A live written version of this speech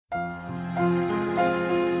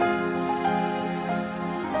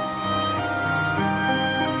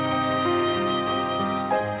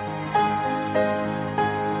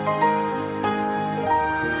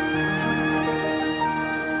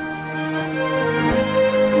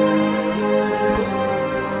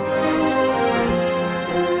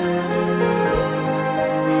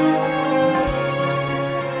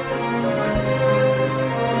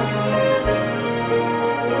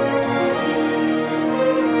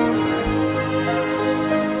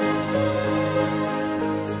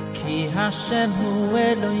Hashem hu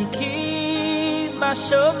Elokim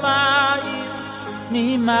b'shamayim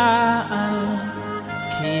mima'al.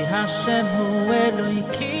 Ki Hashem hu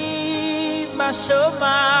Elokim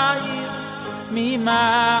b'shamayim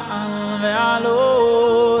mima'al ve'al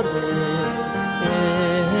oretz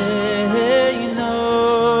eino.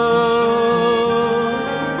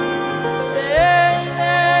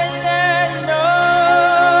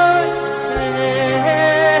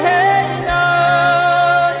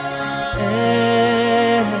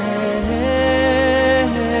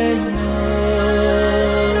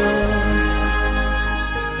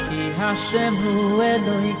 Hashem hu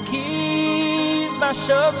Elokim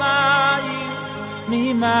b'shamayim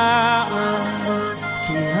mima'al.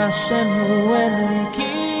 Ki Hashem hu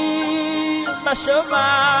Elokim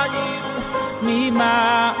b'shamayim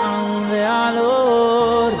mima'al ve'al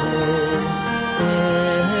oretz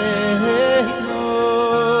eino.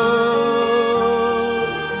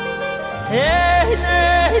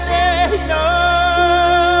 Eino.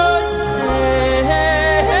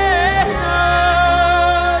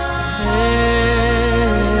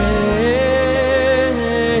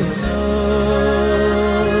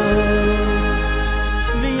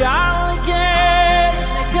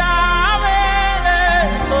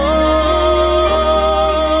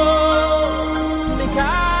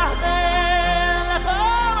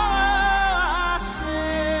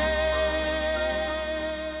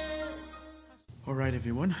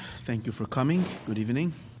 Thank you for coming. Good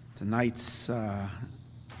evening. Tonight's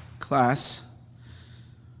class,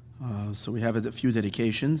 so we have a few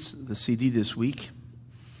dedications. The CD this week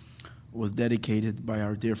was dedicated by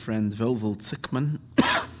our dear friend Velvel Zickman,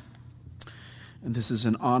 and this is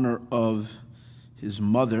in honor of his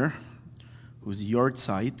mother, whose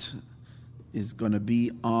yahrzeit is going to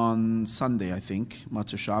be on Sunday, I think,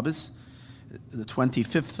 Matzah Shabbos, the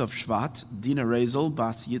 25th of Shvat. Dina Rezel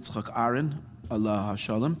Bas Yitzchak Aaron, Allah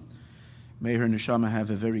HaShalom. May her neshama have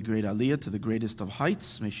a very great aliyah to the greatest of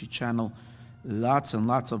heights. May she channel lots and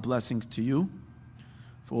lots of blessings to you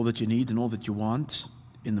for all that you need and all that you want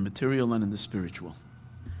in the material and in the spiritual.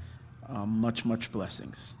 Much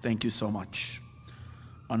blessings. Thank you so much.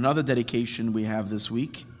 Another dedication we have this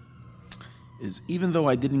week is, even though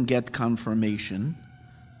I didn't get confirmation,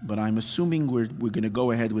 but I'm assuming we're going to go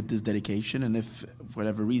ahead with this dedication, and if for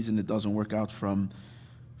whatever reason it doesn't work out from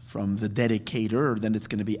the dedicator, then it's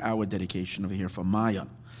going to be our dedication over here from Maya.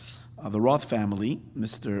 The Roth family,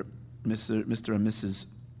 Mr. and Mrs.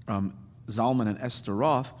 Zalman and Esther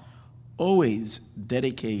Roth, always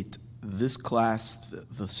dedicate this class,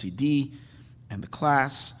 the CD, and the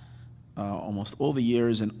class, almost all the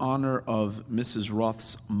years in honor of Mrs.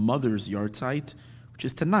 Roth's mother's yahrzeit, which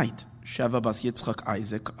is tonight, Sheva Bas Yitzchak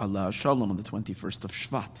Isaac, Allah Shalom, on the 21st of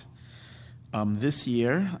Shvat. This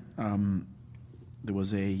year, there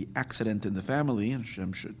was an accident in the family, and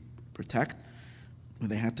Hashem should protect, where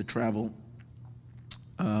they had to travel.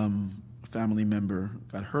 A family member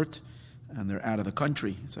got hurt, and they're out of the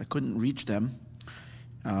country, so I couldn't reach them.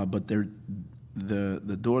 But the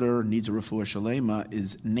daughter needs a refuah shalema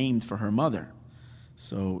is named for her mother,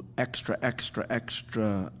 so extra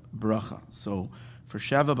bracha. So for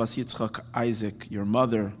Sheva Bas Yitzchak Isaac, your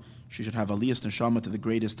mother, she should have aliyas neshama to the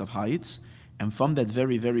greatest of heights. And from that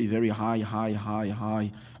very, very, very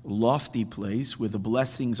high, lofty place where the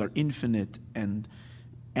blessings are infinite and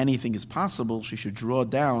anything is possible, she should draw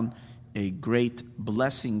down a great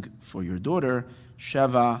blessing for your daughter,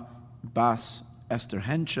 Sheva Bas Esther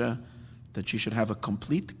Hensha, that she should have a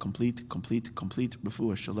complete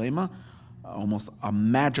refuah shalema, almost a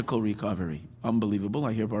magical recovery. Unbelievable.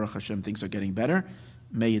 I hear Baruch Hashem things are getting better.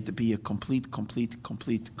 May it be a complete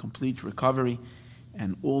recovery,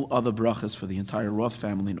 and all other brachas for the entire Roth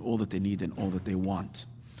family and all that they need and all that they want.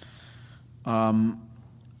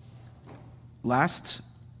 Last,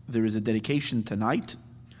 there is a dedication tonight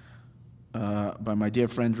by my dear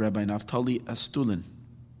friend Rabbi Naftali Astulin.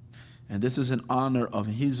 And this is in honor of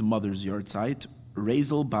his mother's yahrzeit,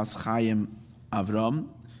 Rezel Bas Chaim Avram.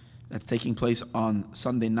 That's taking place on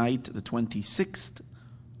Sunday night, the 26th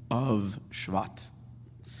of Shvat.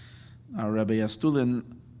 Now, Rabbi Astulin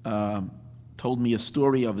told me a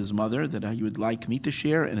story of his mother that he would like me to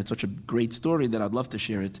share, and it's such a great story that I'd love to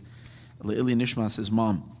share it. Le'ili Nishmas, his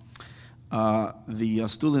mom. The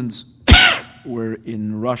Stulins were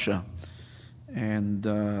in Russia, and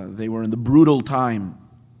they were in the brutal time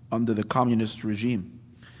under the communist regime,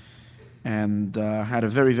 and had a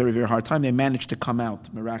very, very, very hard time. They managed to come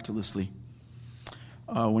out miraculously.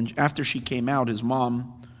 After she came out, his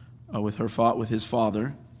mom, with his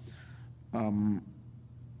father,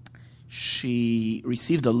 she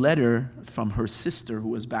received a letter from her sister who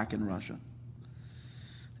was back in Russia.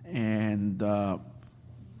 and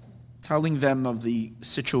telling them of the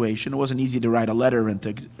situation. It wasn't easy to write a letter and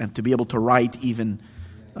to be able to write even,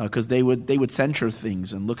 because they would censure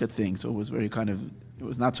things and look at things. So it was it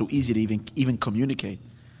was not so easy to even communicate.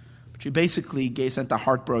 But she basically sent a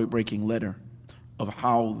heartbreaking letter of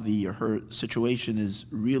how her situation is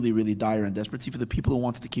really, really dire and desperate. See, for the people who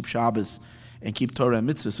wanted to keep Shabbos and keep Torah and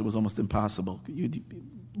mitzvahs, it was almost impossible. You'd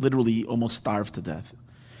literally almost starve to death.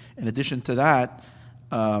 In addition to that,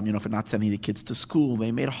 for not sending the kids to school,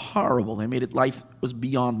 they made it horrible. They made it, life was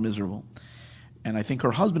beyond miserable. And I think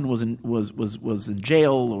her husband was in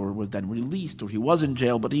jail, or was then released, or he was in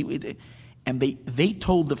jail. But they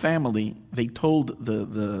told the family, they told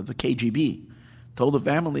the KGB, told the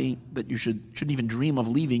family that you shouldn't even dream of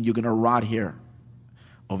leaving. You're going to rot here.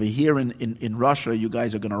 Over here in Russia, you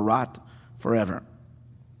guys are going to rot forever.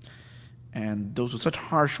 And those were such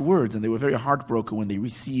harsh words, and they were very heartbroken when they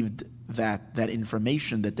received that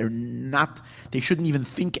information that they shouldn't even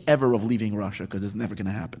think ever of leaving Russia, because it's never going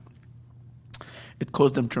to happen. It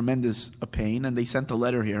caused them tremendous pain, and they sent a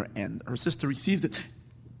letter here, and her sister received it.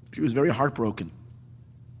 She was very heartbroken.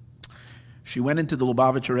 She went into the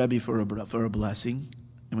Lubavitcher Rebbe for a blessing,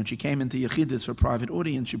 and when she came into Yechidus for private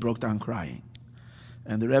audience, she broke down crying.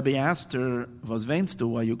 And the Rebbe asked her, "Was weinst du?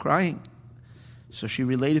 Why are you crying?" So she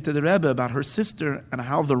related to the Rebbe about her sister and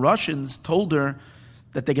how the Russians told her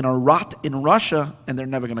that they're going to rot in Russia and they're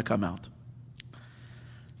never going to come out.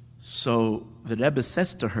 So the Rebbe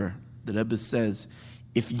says to her,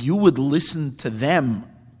 if you would listen to them,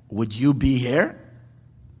 would you be here?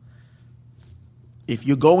 If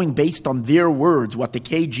you're going based on their words, what the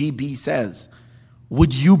KGB says,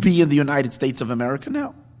 would you be in the United States of America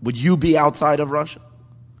now? Would you be outside of Russia?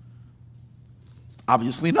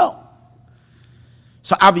 Obviously no.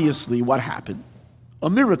 So obviously what happened? A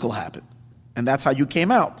miracle happened. And that's how you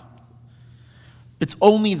came out. It's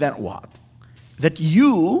only that what? That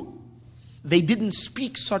they didn't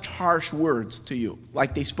speak such harsh words to you,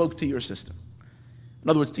 like they spoke to your sister. In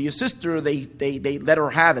other words, to your sister, they let her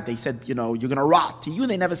have it. They said, you're going to rot. To you,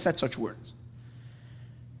 they never said such words.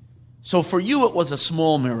 So for you, it was a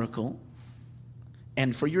small miracle.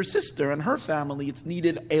 And for your sister and her family, it's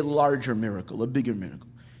needed a larger miracle, a bigger miracle.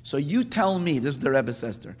 So you tell me, this is the Rebbe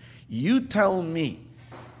says to her, you tell me,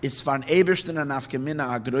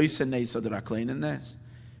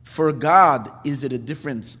 for God, is it a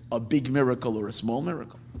difference, a big miracle or a small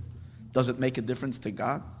miracle? Does it make a difference to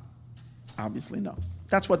God? Obviously no.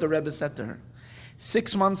 That's what the Rebbe said to her.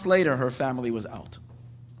 6 months later, her family was out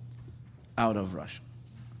of Russia.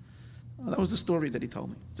 Well, that was the story that he told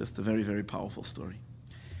me. Just a very, very powerful story.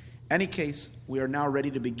 Any case, we are now ready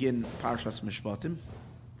to begin Parshas Mishpatim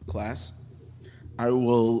class. I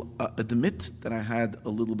will admit that I had a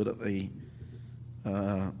little bit of a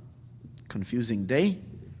confusing day,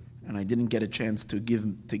 and I didn't get a chance to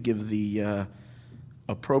give the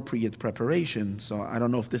appropriate preparation. So I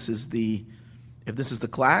don't know if this is the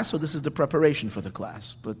class or this is the preparation for the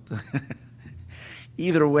class. But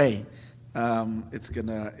either way, it's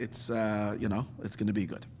gonna be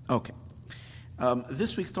good. Okay.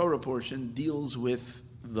 This week's Torah portion deals with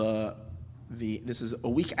this is a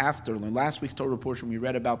week after. In last week's Torah portion, we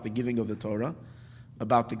read about the giving of the Torah,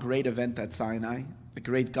 about the great event at Sinai, the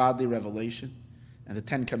great godly revelation, and the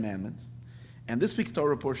 10 Commandments. And this week's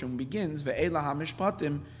Torah portion begins, Ve'ela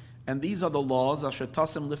ha-mishpatim, and these are the laws, asher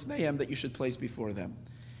tasim lifneim, that you should place before them.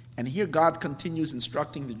 And here God continues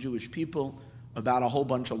instructing the Jewish people about a whole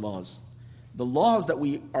bunch of laws. The laws that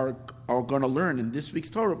we are going to learn in this week's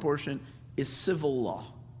Torah portion is civil law.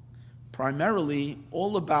 Primarily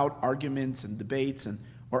all about arguments and debates and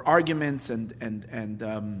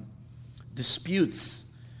disputes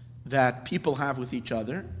that people have with each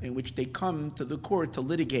other, in which they come to the court to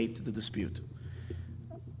litigate the dispute.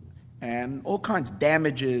 And all kinds of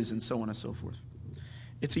damages and so on and so forth.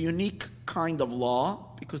 It's a unique kind of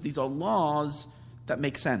law because these are laws that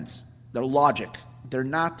make sense. They're logic.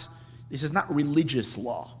 This is not religious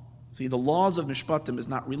law. See, the laws of Mishpatim is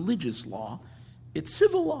not religious law. It's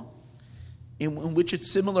civil law, in which it's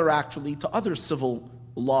similar actually to other civil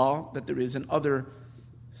law that there is in other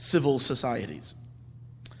civil societies.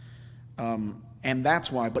 And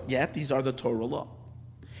that's why, but yet these are the Torah law.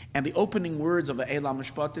 And the opening words of Ve'ela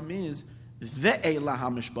Mishpatim is Ve'ela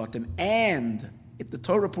HaMishpatim, and the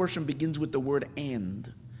Torah portion begins with the word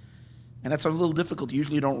and. And that's a little difficult.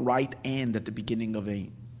 Usually you don't write and at the beginning of a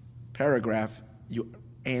paragraph.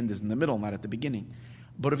 And is in the middle, not at the beginning.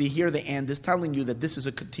 But if you hear the and, it's telling you that this is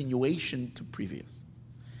a continuation to previous.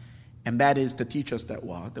 And that is to teach us that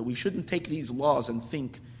we shouldn't take these laws and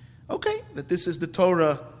think, okay, that this is the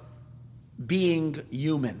Torah being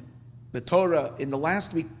human. The Torah, in the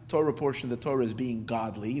last week Torah portion, the Torah is being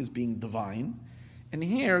godly, is being divine. And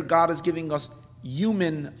here, God is giving us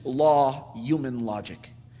human law, human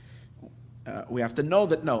logic. We have to know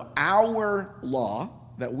that, our law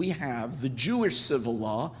that we have, the Jewish civil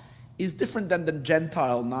law, is different than the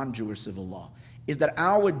Gentile non-Jewish civil law. Is that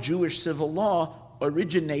our Jewish civil law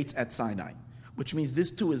originates at Sinai, which means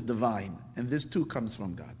this too is divine, and this too comes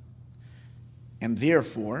from God. And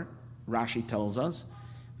therefore, Rashi tells us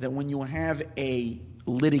that when you have a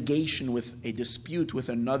litigation with a dispute with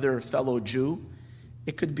another fellow Jew,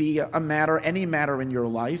 it could be a matter, any matter in your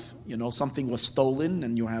life. Something was stolen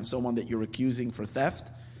and you have someone that you're accusing for theft,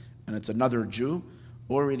 and it's another Jew,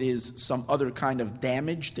 or it is some other kind of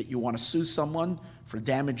damage that you want to sue someone for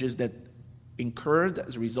damages that incurred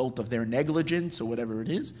as a result of their negligence or whatever it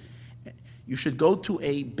is. You should go to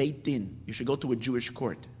a Beit Din. You should go to a Jewish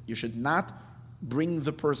court. You should not bring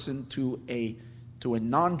the person to a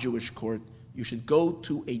non-Jewish court. You should go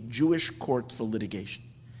to a Jewish court for litigation.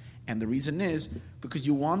 And the reason is because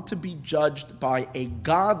you want to be judged by a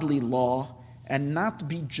godly law and not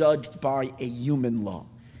be judged by a human law.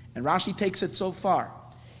 And Rashi takes it so far.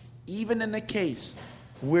 Even in a case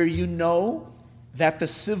where you know that the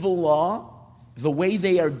civil law, the way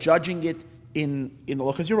they are judging it in the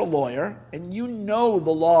law, because you're a lawyer, and you know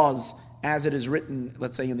the laws as it is written,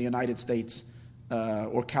 let's say in the United States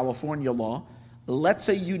or California law, let's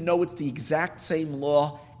say you know it's the exact same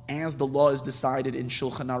law as the law is decided in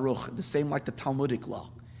Shulchan Aruch, the same like the Talmudic law.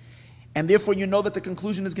 And therefore you know that the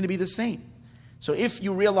conclusion is going to be the same. So if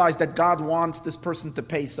you realize that God wants this person to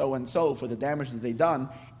pay so-and-so for the damage that they've done,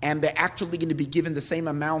 and they're actually going to be given the same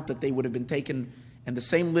amount that they would have been taken, and the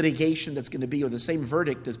same litigation that's going to be, or the same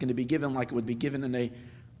verdict that's going to be given like it would be given in a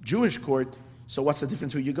Jewish court, so what's the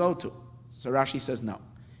difference who you go to? So Rashi says no.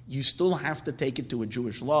 You still have to take it to a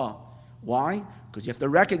Jewish law. Why? Because you have to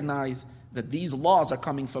recognize that these laws are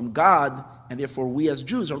coming from God, and therefore we as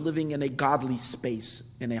Jews are living in a godly space,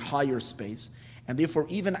 in a higher space. And therefore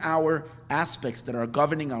even our aspects that are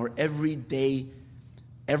governing our everyday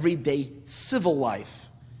civil life,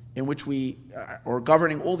 in which we are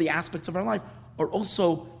governing all the aspects of our life, are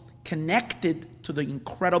also connected to the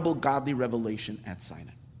incredible godly revelation at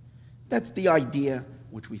Sinai. That's the idea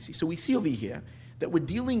which we see. So we see over here that we're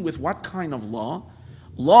dealing with what kind of law?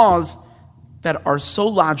 Laws that are so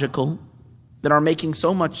logical, that are making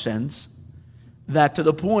so much sense, that to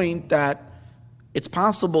the point that it's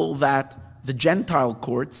possible that the Gentile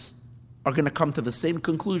courts are going to come to the same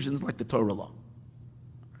conclusions like the Torah law.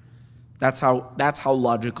 That's how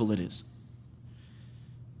logical it is.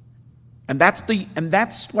 And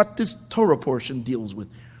that's what this Torah portion deals with,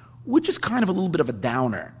 which is kind of a little bit of a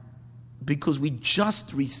downer, because we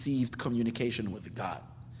just received communication with God.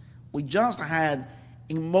 We just had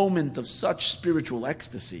a moment of such spiritual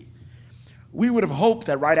ecstasy. We would have hoped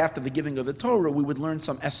that right after the giving of the Torah, we would learn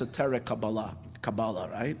some esoteric Kabbalah,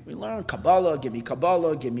 right? We learn Kabbalah, give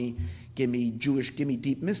me Jewish, give me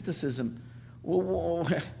deep mysticism.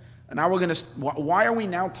 And now why are we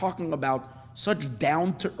now talking about such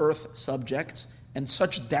down-to-earth subjects and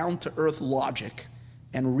such down-to-earth logic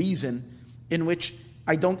and reason, in which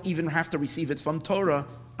I don't even have to receive it from Torah,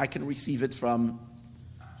 I can receive it from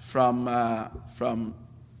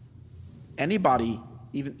anybody,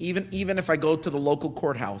 even if I go to the local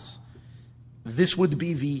courthouse. This would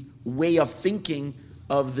be the way of thinking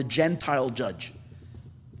of the Gentile judge.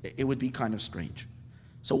 It would be kind of strange.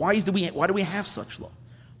 So why do we have such law?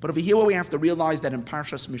 But over here, we have to realize that in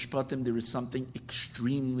Parshas Mishpatim there is something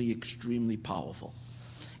extremely, extremely powerful,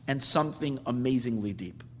 and something amazingly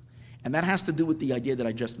deep, and that has to do with the idea that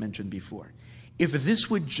I just mentioned before. If this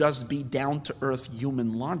would just be down-to-earth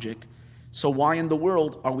human logic, so why in the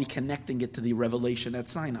world are we connecting it to the revelation at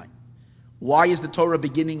Sinai? Why is the Torah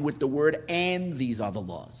beginning with the word "and these are the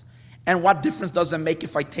laws"? And what difference does it make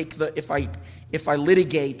if I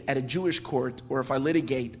litigate at a Jewish court or if I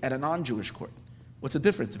litigate at a non-Jewish court? What's the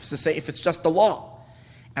difference? If it's just the law.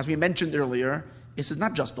 As we mentioned earlier, this is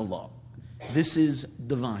not just the law. This is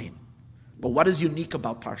divine. But what is unique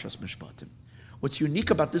about Parshas Mishpatim? What's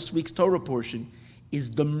unique about this week's Torah portion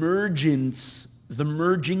is the merging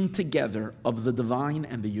together of the divine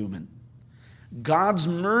and the human. God's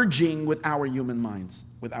merging with our human minds,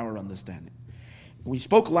 with our understanding. We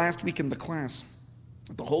spoke last week in the class,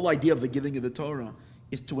 the whole idea of the giving of the Torah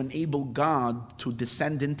is to enable God to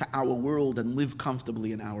descend into our world and live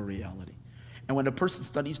comfortably in our reality. And when a person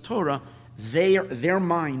studies Torah, their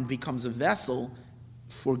mind becomes a vessel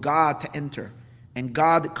for God to enter. And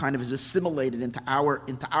God kind of is assimilated into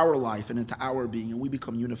our life and into our being, and we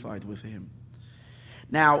become unified with Him.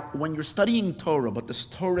 Now, when you're studying Torah, but this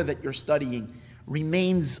Torah that you're studying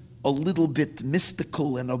remains a little bit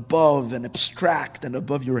mystical and above and abstract and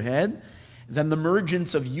above your head, then the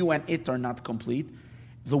mergence of you and it are not complete.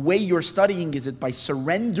 The way you're studying is it by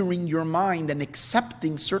surrendering your mind and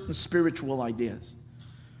accepting certain spiritual ideas.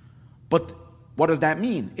 But what does that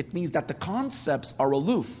mean? It means that the concepts are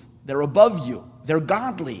aloof. They're above you. They're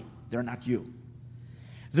godly. They're not you.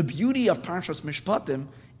 The beauty of Parshas Mishpatim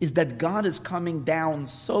is that God is coming down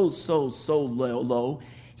so low.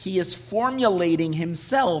 He is formulating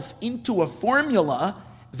himself into a formula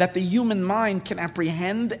that the human mind can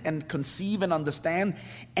apprehend and conceive and understand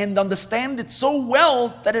it so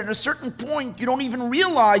well that at a certain point you don't even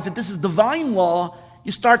realize that this is divine law.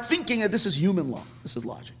 You start thinking that this is human law. This is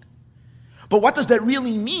logic. But what does that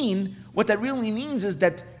really mean? What that really means is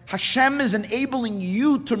that Hashem is enabling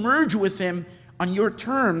you to merge with him on your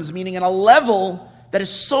terms, meaning at a level that is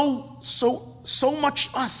so much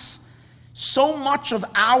us, so much of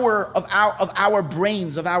our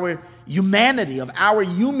brains, of our humanity, of our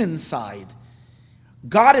human side.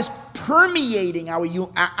 God is permeating our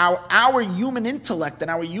human intellect and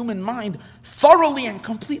our human mind thoroughly and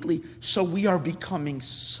completely. So we are becoming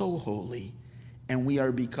so holy and we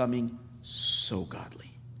are becoming so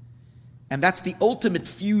godly. And that's the ultimate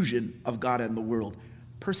fusion of God and the world,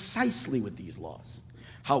 precisely with these laws.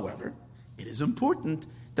 However, it is important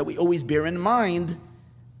that we always bear in mind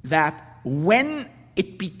that when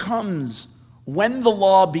the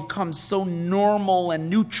law becomes so normal and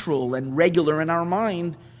neutral and regular in our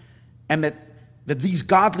mind, and that these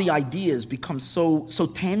godly ideas become so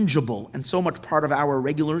tangible and so much part of our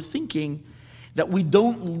regular thinking, that we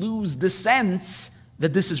don't lose the sense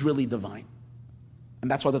that this is really divine. And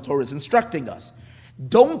that's what the Torah is instructing us.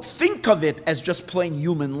 Don't think of it as just plain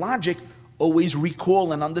human logic. Always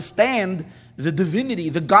recall and understand the divinity,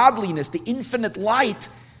 the godliness, the infinite light,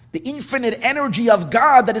 the infinite energy of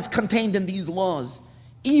God that is contained in these laws,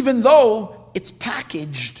 even though it's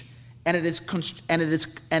packaged and it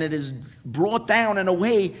is brought down in a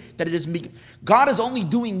way that it is. God is only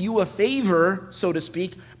doing you a favor, so to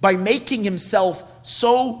speak, by making himself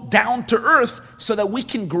so down to earth so that we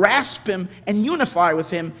can grasp him and unify with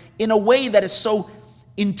him in a way that is so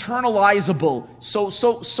internalizable,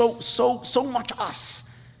 so much us,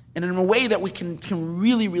 and in a way that we can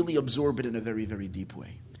really, really absorb it in a very, very deep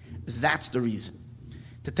way. That's the reason.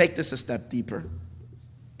 To take this a step deeper,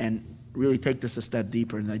 and really take this a step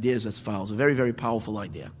deeper, and the idea is as follows, a very, very powerful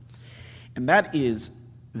idea. And that is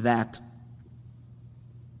that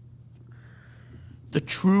the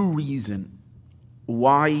true reason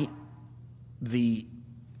why the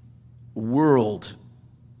world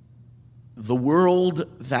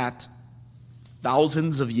that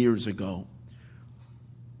thousands of years ago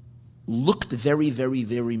looked very, very,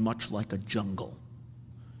 very much like a jungle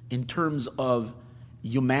in terms of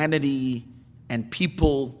humanity and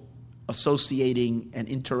people associating and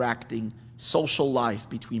interacting, social life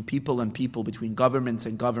between people and people, between governments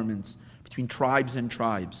and governments, between tribes and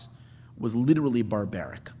tribes, was literally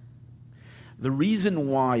barbaric. The reason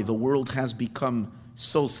why the world has become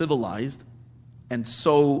so civilized and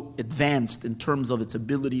so advanced in terms of its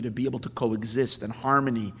ability to be able to coexist in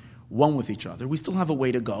harmony one with each other, we still have a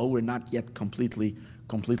way to go. We're not yet completely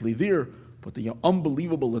there, but the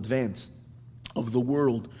unbelievable advance of the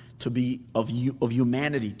world of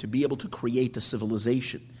humanity to be able to create a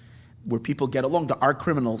civilization where people get along. There are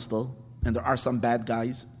criminals still, and there are some bad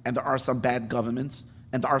guys, and there are some bad governments,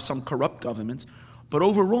 and there are some corrupt governments. But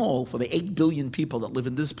overall, for the 8 billion people that live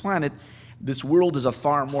in this planet, this world is a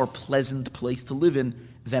far more pleasant place to live in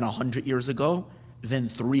than 100 years ago, than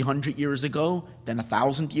 300 years ago, than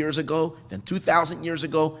 1,000 years ago, than 2,000 years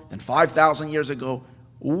ago, than 5,000 years ago.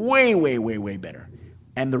 Way, way, way, way better.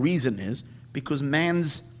 And the reason is because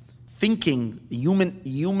man's thinking,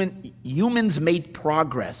 humans made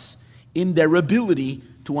progress in their ability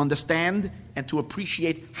to understand and to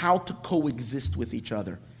appreciate how to coexist with each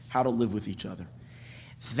other, how to live with each other.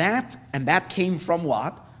 That came from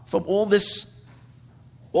what? From all this,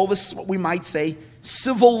 what we might say,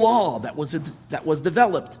 civil law that was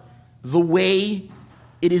developed, the way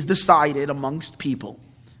it is decided amongst people,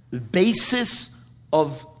 the basis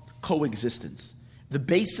of coexistence, the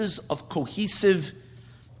basis of cohesiveness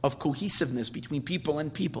between people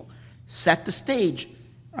and people, set the stage,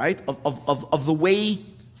 right, of the way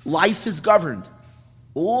life is governed.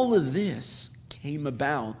 All of this came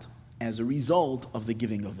about as a result of the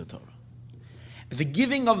giving of the Torah. The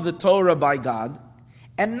giving of the Torah by God,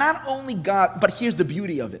 and not only God, but here's the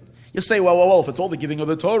beauty of it. You say, well, if it's all the giving of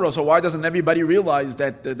the Torah, so why doesn't everybody realize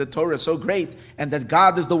that the Torah is so great and that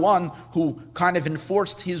God is the one who kind of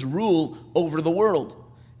enforced his rule over the world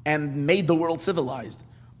and made the world civilized?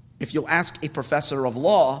 If you'll ask a professor of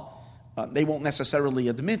law, they won't necessarily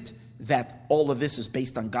admit that all of this is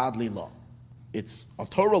based on godly law. It's a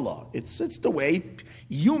Torah law. It's the way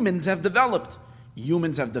humans have developed.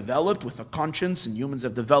 Humans have developed with a conscience, and humans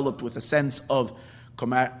have developed with a sense of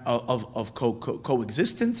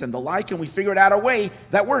coexistence and the like, and we figured out a way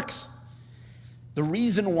that works. The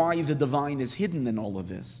reason why the divine is hidden in all of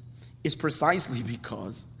this is precisely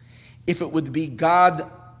because if it would be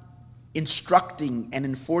God instructing and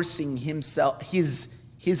enforcing himself, his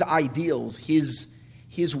ideals,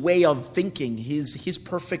 his way of thinking, his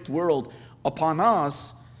perfect world upon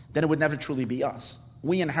us, then it would never truly be us.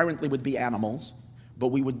 We inherently would be animals, but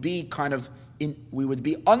we would be we would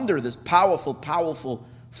be under this powerful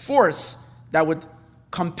force that would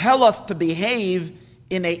compel us to behave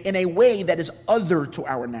in a way that is other to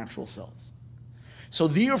our natural selves. So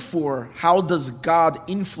therefore, how does God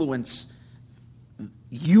influence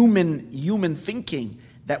human thinking?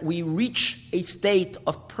 That we reach a state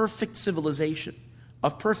of perfect civilization,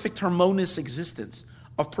 of perfect harmonious existence,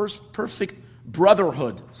 of perfect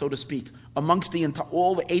brotherhood, so to speak, amongst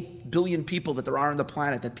all the 8 billion people that there are on the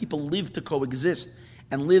planet, that people live to coexist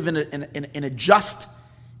and live in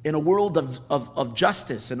a world of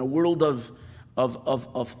justice, in a world of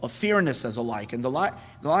fairness as alike, and the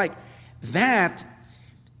like, that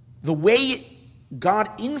the way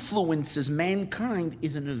God influences mankind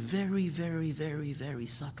is in a very, very, very, very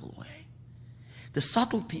subtle way. The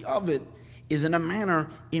subtlety of it is in a manner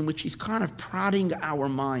in which he's kind of prodding our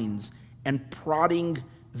minds and prodding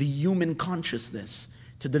the human consciousness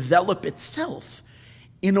to develop itself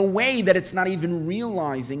in a way that it's not even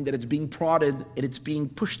realizing that it's being prodded and it's being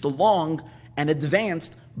pushed along and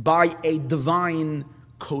advanced by a divine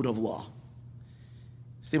code of law.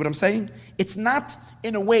 See what I'm saying? It's not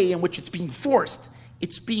in a way in which it's being forced.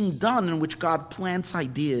 It's being done in which God plants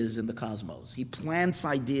ideas in the cosmos. He plants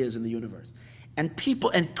ideas in the universe. And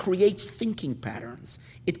creates thinking patterns.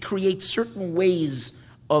 It creates certain ways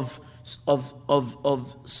of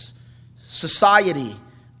society,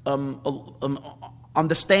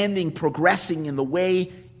 understanding, progressing in the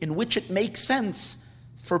way in which it makes sense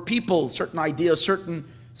for people, certain ideas, certain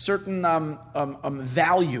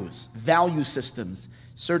values, value systems,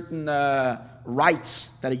 certain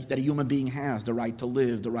rights that a human being has, the right to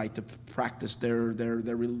live, the right to practice their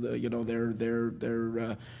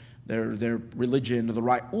religion, the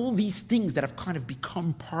right, all these things that have kind of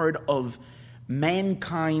become part of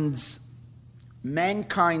mankind's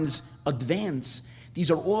advance.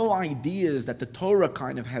 These are all ideas that the Torah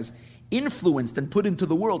kind of has influenced and put into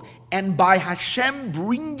the world. And by Hashem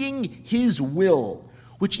bringing His will,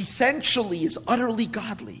 which essentially is utterly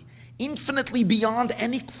godly, infinitely beyond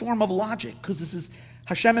any form of logic, because this is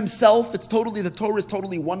Hashem Himself, the Torah is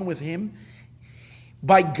totally one with Him.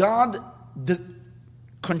 By God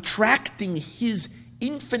contracting His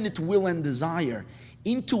infinite will and desire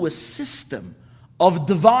into a system of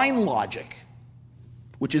divine logic,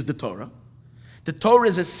 which is the Torah. The Torah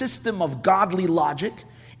is a system of godly logic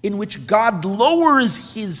in which God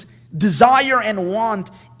lowers His desire and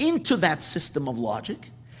want into that system of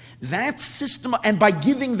logic. That system, and by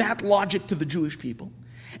giving that logic to the Jewish people,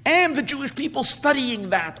 and the Jewish people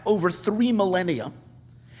studying that over 3 millennia,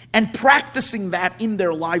 and practicing that in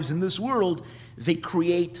their lives in this world, they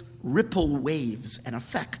create ripple waves and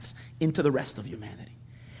effects into the rest of humanity.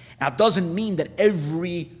 Now, it doesn't mean that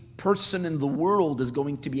every person in the world is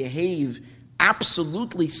going to behave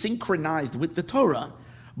absolutely synchronized with the Torah,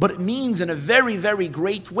 but it means in a very, very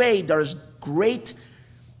great way there's great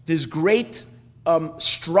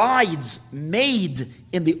strides made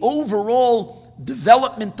in the overall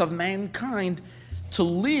development of mankind to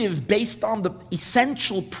live based on the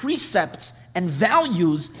essential precepts and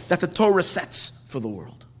values that the Torah sets for the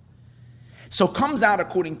world. So comes out,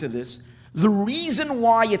 according to this, the reason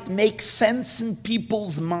why it makes sense in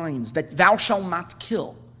people's minds that thou shalt not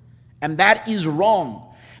kill, and that is wrong.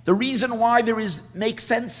 The reason why makes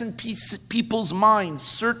sense in people's minds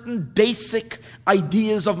certain basic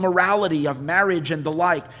ideas of morality, of marriage and the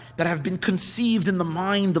like, that have been conceived in the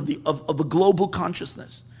mind of the global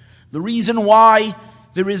consciousness. The reason why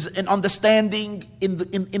there is an understanding in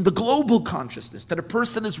the global consciousness that a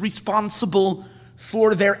person is responsible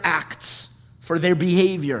for their acts, for their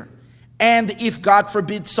behavior. And if, God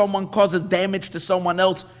forbid, someone causes damage to someone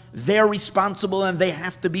else, they're responsible and they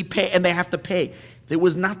have to pay. It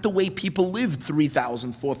was not the way people lived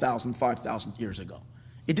 3,000, 4,000, 5,000 years ago.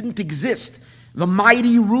 It didn't exist. The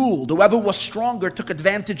mighty ruled. Whoever was stronger took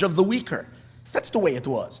advantage of the weaker. That's the way it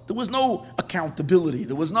was. There was no accountability.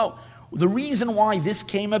 The reason why this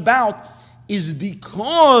came about is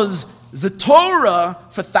because the Torah,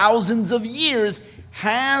 for thousands of years,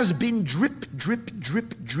 has been dripping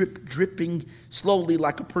slowly,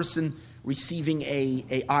 like a person receiving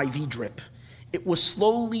a IV drip. It was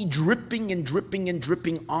slowly dripping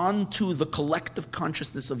onto the collective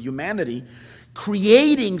consciousness of humanity,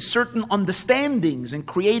 creating certain understandings and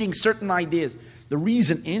creating certain ideas. The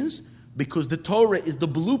reason is because the Torah is the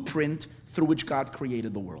blueprint through which God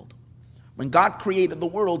created the world. When God created the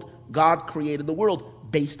world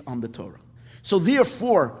based on the Torah. So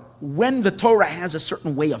therefore, when the Torah has a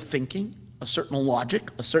certain way of thinking, a certain logic,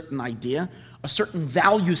 a certain idea, a certain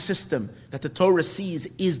value system that the Torah sees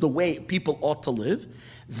is the way people ought to live,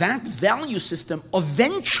 that value system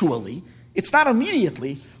eventually, it's not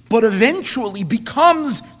immediately, but eventually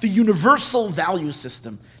becomes the universal value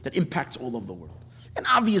system that impacts all of the world. And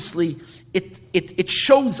obviously, it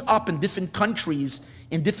shows up in different countries,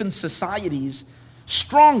 in different societies,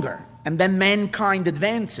 stronger, and then mankind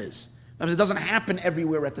advances. It doesn't happen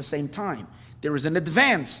everywhere at the same time. There is an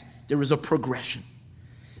advance, there is a progression.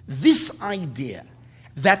 This idea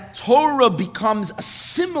that Torah becomes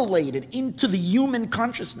assimilated into the human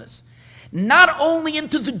consciousness, not only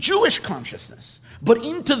into the Jewish consciousness, but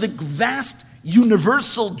into the vast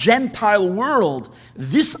universal Gentile world,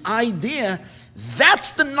 this idea,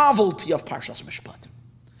 that's the novelty of Parshas Mishpatim,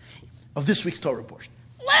 of this week's Torah portion.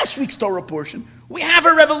 Last week's Torah portion, we have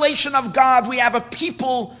a revelation of God. We have a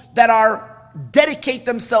people that dedicate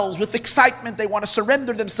themselves with excitement. They want to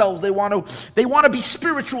surrender themselves. They want to be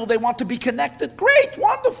spiritual. They want to be connected. Great,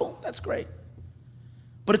 wonderful. That's great.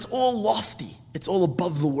 But it's all lofty. It's all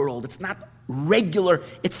above the world. It's not regular.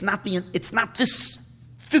 It's not this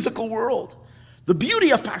physical world. The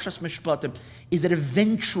beauty of Parshas Mishpatim is that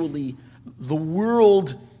eventually the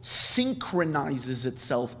world synchronizes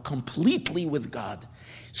itself completely with God.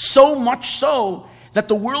 So much so that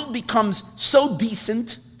the world becomes so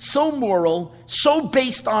decent, so moral, so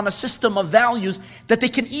based on a system of values that they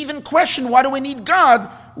can even question, why do we need God?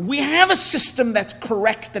 We have a system that's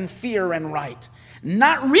correct and fair and right,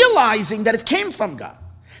 not realizing that it came from God.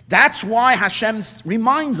 That's why Hashem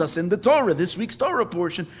reminds us in the Torah, this week's Torah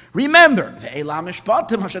portion, remember the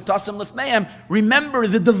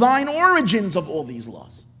divine origins of all these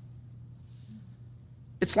laws.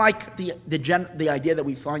 It's like the idea that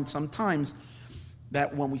we find sometimes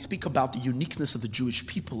that when we speak about the uniqueness of the Jewish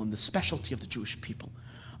people and the specialty of the Jewish people,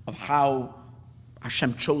 of how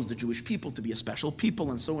Hashem chose the Jewish people to be a special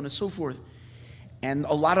people and so on and so forth. And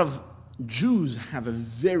a lot of Jews have a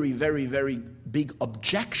very, very, very big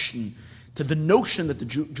objection to the notion that the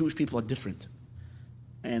Jewish people are different.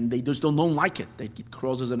 And they just don't like it. It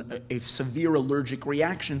causes a severe allergic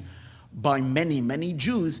reaction by many, many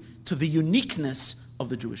Jews to the uniqueness of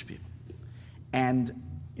the Jewish people. And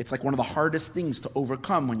it's like one of the hardest things to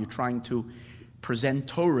overcome when you're trying to present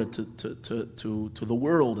Torah to the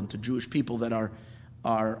world and to Jewish people that are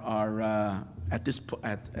at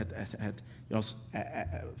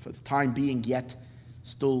for the time being yet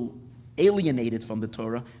still alienated from the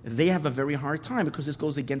Torah. They have a very hard time because this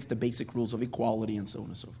goes against the basic rules of equality and so on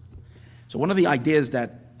and so forth. So one of the ideas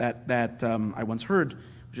that I once heard was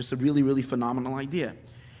just a really, really phenomenal idea.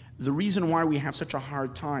 The reason why we have such a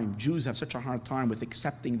hard time, Jews have such a hard time with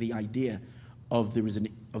accepting the idea of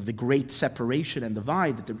the great separation and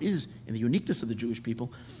divide that there is in the uniqueness of the Jewish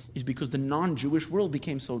people, is because the non-Jewish world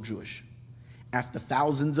became so Jewish. After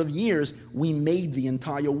thousands of years, we made the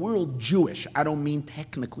entire world Jewish. I don't mean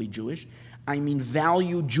technically Jewish. I mean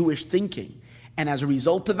value Jewish thinking. And as a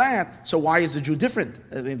result of that, so why is the Jew different?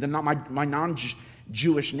 My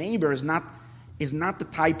non-Jewish neighbor is not the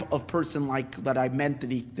type of person like that I meant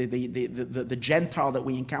the Gentile that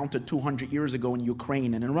we encountered 200 years ago in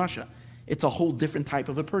Ukraine and in Russia. It's a whole different type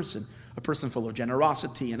of a person full of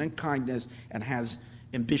generosity and kindness and has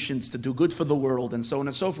ambitions to do good for the world and so on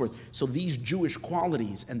and so forth. So these Jewish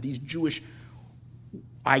qualities and these Jewish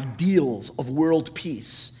ideals of world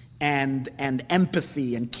peace and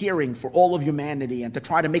empathy and caring for all of humanity and to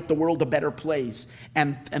try to make the world a better place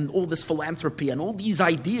and all this philanthropy and all these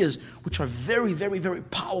ideas, which are very, very, very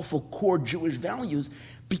powerful core Jewish values,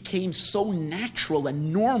 became so natural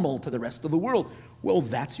and normal to the rest of the world. Well,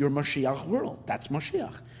 that's your Moshiach world. That's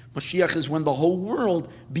Moshiach. Moshiach is when the whole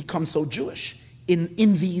world becomes so Jewish in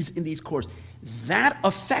these cores. That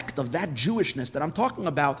effect of that Jewishness that I'm talking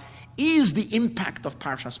about is the impact of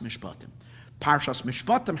Parshas Mishpatim. Parshas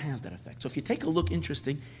Mishpatim has that effect. So if you take a look,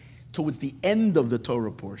 interesting, towards the end of the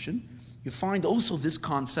Torah portion, you find also this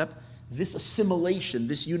concept, this assimilation,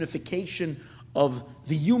 this unification of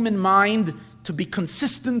the human mind to be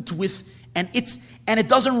consistent with, and it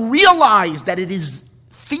doesn't realize that it is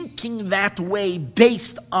thinking that way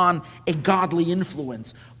based on a godly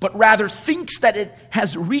influence, but rather thinks that it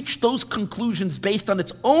has reached those conclusions based on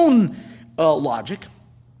its own logic.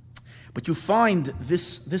 But you find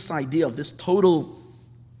this idea of this total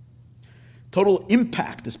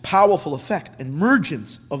impact, this powerful effect,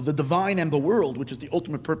 emergence of the divine and the world, which is the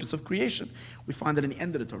ultimate purpose of creation. We find it in the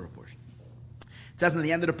end of the Torah portion. It says in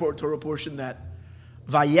the end of the Torah portion that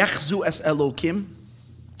Vayechzu es Elokim.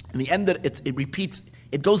 In the end, it repeats.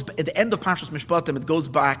 It goes at the end of Parshas Mishpatim. It goes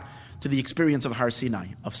back to the experience of Har Sinai,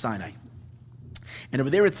 of Sinai. And over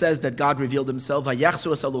there it says that God revealed Himself.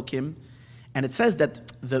 Vayechzu es Elokim. And it says that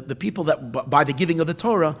the people that, by the giving of the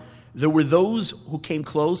Torah, there were those who came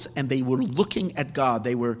close and they were looking at God.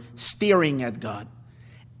 They were staring at God.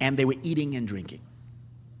 And they were eating and drinking.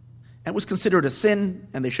 And it was considered a sin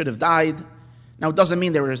and they should have died. Now, it doesn't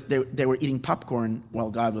mean they were eating popcorn while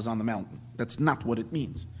God was on the mountain. That's not what it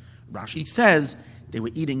means. Rashi says they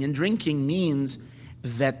were eating and drinking means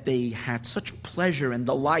that they had such pleasure and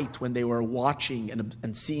delight when they were watching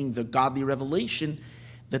and seeing the godly revelation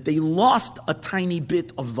that they lost a tiny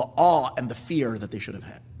bit of the awe and the fear that they should have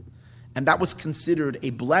had. And that was considered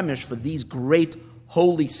a blemish for these great,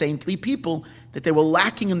 holy, saintly people, that they were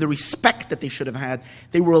lacking in the respect that they should have had.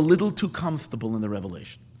 They were a little too comfortable in the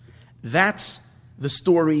revelation. That's the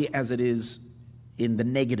story as it is in the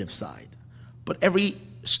negative side. But every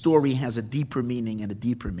story has a deeper meaning and a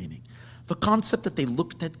deeper meaning. The concept that they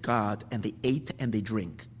looked at God and they ate and they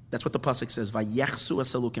drink. That's what the pasuk says, Vayechzu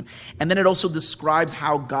es Elokim. And then it also describes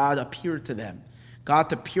how God appeared to them.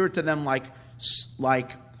 God appeared to them like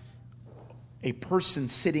a person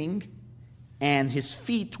sitting, and his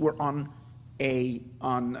feet were on betachas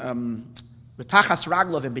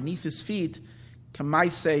raglav, and beneath his feet,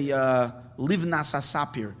 kamaise livnas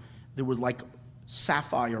asapir. There was like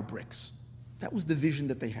sapphire bricks. That was the vision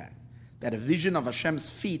that they had. They had a vision of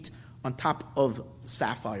Hashem's feet on top of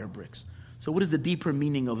sapphire bricks. So what is the deeper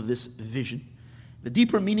meaning of this vision? The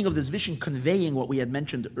deeper meaning of this vision conveying what we had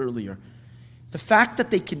mentioned earlier. The fact that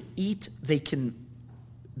they can eat, they can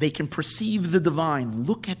perceive the divine,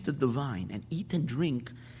 look at the divine, and eat and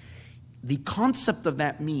drink. The concept of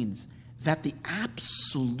that means that the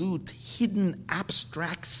absolute, hidden,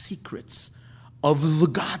 abstract secrets of the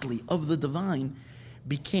godly, of the divine,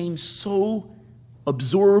 became so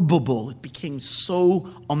absorbable, it became so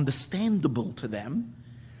understandable to them,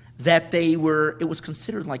 that it was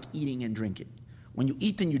considered like eating and drinking. When you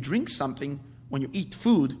eat and you drink something, when you eat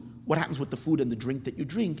food, what happens with the food and the drink that you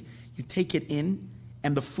drink? You take it in,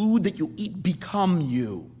 and the food that you eat become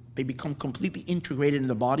you. They become completely integrated in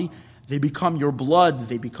the body. They become your blood,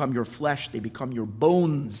 they become your flesh, they become your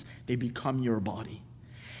bones, they become your body.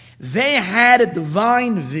 They had a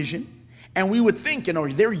divine vision, and we would think,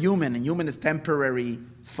 they're human, and human is temporary,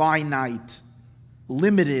 finite,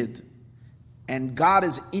 limited, and God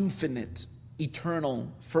is infinite,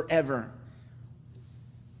 eternal, forever.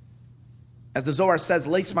 As the Zohar says,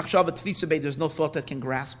 Leis machshava tfisa, there's no thought that can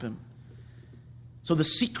grasp him. So the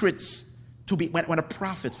secrets to be, when a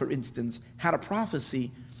prophet, for instance, had a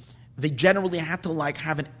prophecy, they generally had to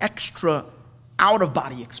have an extra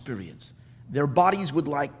out-of-body experience. Their bodies would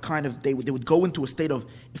they would go into a state of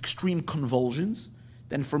extreme convulsions.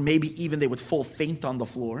 Then for maybe even they would fall faint on the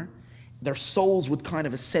floor. Their souls would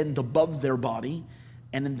ascend above their body.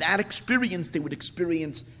 And in that experience, they would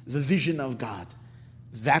experience the vision of God.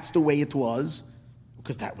 That's the way it was.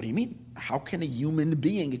 Because what do you mean? How can a human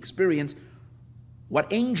being experience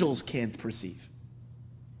what angels can't perceive?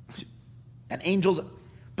 And angels...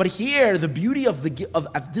 But here, the beauty of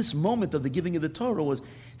this moment of the giving of the Torah was,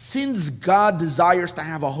 since God desires to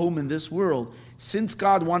have a home in this world, since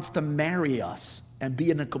God wants to marry us and be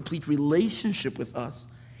in a complete relationship with us,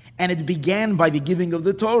 and it began by the giving of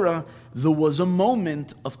the Torah, there was a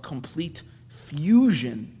moment of complete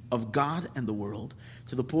fusion of God and the world,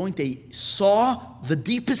 to the point they saw the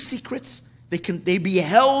deepest secrets, they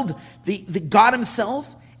beheld the God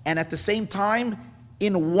Himself, and at the same time,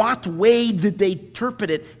 in what way did they interpret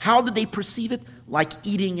it? How did they perceive it? Like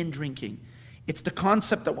eating and drinking. It's the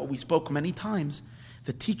concept that what we spoke many times,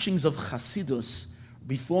 the teachings of Chassidus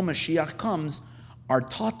before Mashiach comes are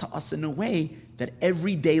taught to us in a way that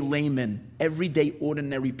everyday laymen, everyday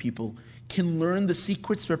ordinary people can learn the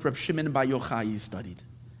secrets that Reb Shimon Bar Yochai studied.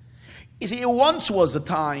 You see, it once was a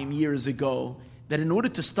time years ago that in order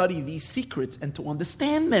to study these secrets and to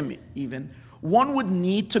understand them even, one would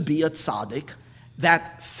need to be a tzaddik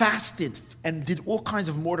that fasted and did all kinds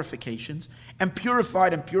of mortifications and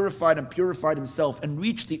purified himself and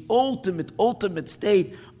reached the ultimate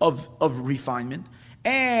state of refinement,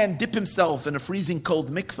 and dip himself in a freezing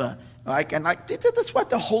cold mikveh That's what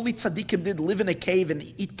the holy tzaddikim did, live in a cave and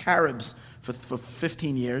eat carobs for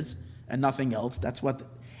 15 years and nothing else. That's what,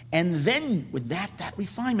 and then with that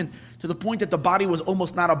refinement, to the point that the body was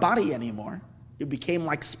almost not a body anymore. It became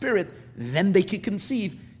like spirit. Then they could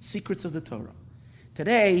conceive secrets of the Torah.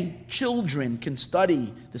 Today, children can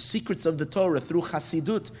study the secrets of the Torah through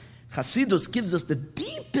Chassidut. Chassidus gives us the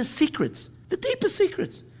deepest secrets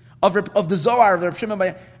of the Zohar, of the Reb Shimon Bar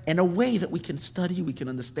Yochai, in a way that we can study, we can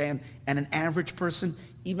understand. And an average person,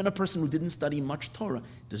 even a person who didn't study much Torah,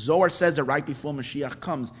 the Zohar says that right before Moshiach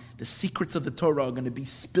comes, the secrets of the Torah are going to be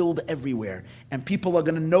spilled everywhere, and people are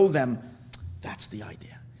going to know them. That's the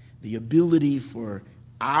idea. The ability for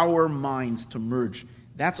our minds to merge.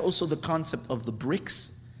 That's also the concept of the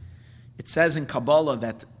bricks. It says in Kabbalah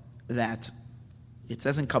that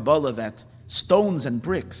stones and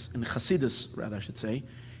bricks, in Chassidus rather I should say,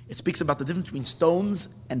 it speaks about the difference between stones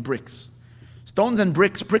and bricks. Stones and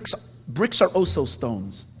bricks are also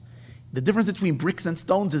stones. The difference between bricks and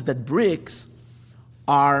stones is that bricks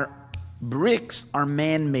are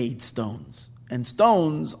man-made stones, and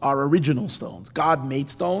stones are original stones. God made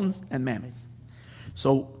stones and man made stones.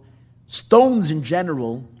 So stones in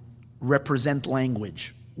general represent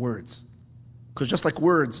language, words. Because just like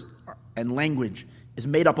words and language is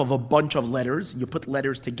made up of a bunch of letters, you put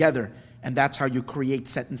letters together, and that's how you create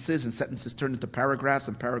sentences, and sentences turn into paragraphs,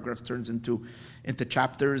 and paragraphs turns into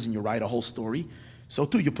chapters, and you write a whole story. So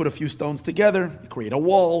too, you put a few stones together, you create a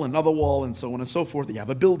wall, another wall, and so on and so forth. You have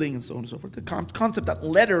a building, and so on and so forth. The concept that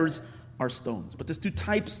letters are stones. But there's two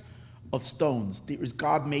types of stones. There's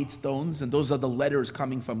God-made stones, and those are the letters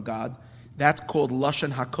coming from God. That's called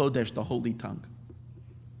Lashon HaKodesh, the Holy Tongue.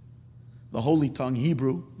 The Holy Tongue,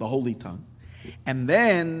 Hebrew, the Holy Tongue. And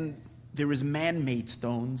then there is man-made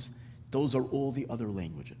stones. Those are all the other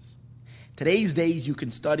languages. Today's days, you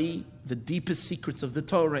can study the deepest secrets of the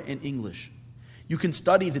Torah in English. You can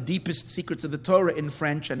study the deepest secrets of the Torah in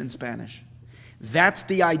French and in Spanish. That's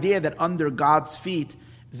the idea that under God's feet,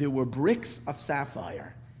 there were bricks of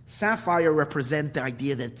sapphire. Sapphire represent the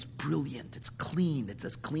idea that it's brilliant, it's clean, it's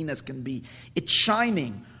as clean as can be. It's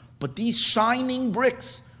shining. But these shining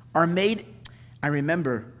bricks are made, I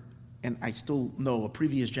remember, and I still know a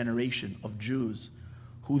previous generation of Jews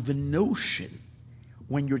who the notion,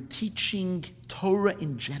 when you're teaching Torah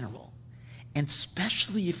in general, and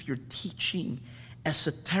especially if you're teaching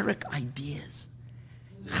esoteric ideas,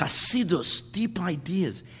 Chassidus, deep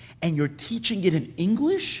ideas, and you're teaching it in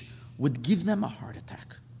English, would give them a heart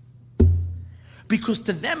attack. Because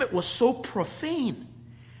to them it was so profane.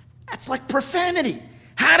 That's like profanity.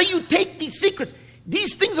 How do you take these secrets?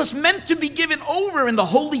 These things are meant to be given over in the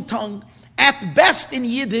Holy Tongue, at best in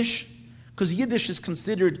Yiddish, because Yiddish is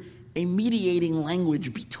considered a mediating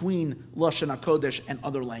language between Lashon HaKodesh and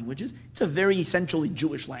other languages. It's a very essentially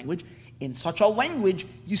Jewish language. In such a language,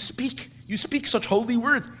 you speak such holy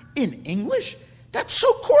words. In English, that's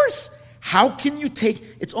so coarse. How can you take,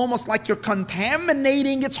 it's almost like you're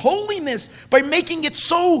contaminating its holiness by making it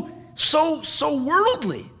so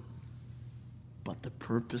worldly. But the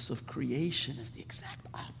purpose of creation is the exact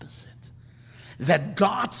opposite. That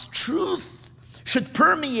God's truth should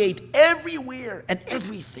permeate everywhere and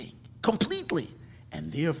everything, completely.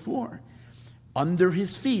 And therefore, under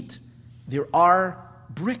his feet, there are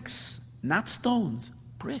bricks, not stones,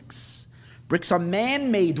 bricks. Bricks are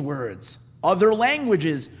man-made words, other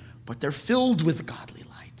languages, but they're filled with godly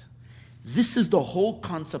light. This is the whole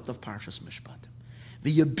concept of Parshas Mishpatim.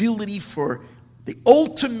 The ability for the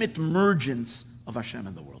ultimate emergence of Hashem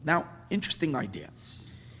in the world. Now, interesting idea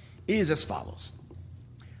is as follows.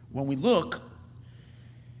 When we look,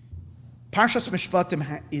 Parshas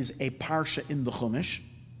Mishpatim is a parsha in the Chumash,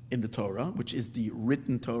 in the Torah, which is the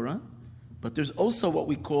written Torah, but there's also what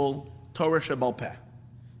we call Torah Shebal Peh.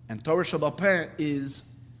 And Torah Shebal Peh is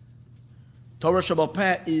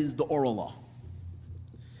the oral law.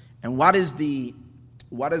 And what is the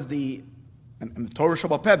Torah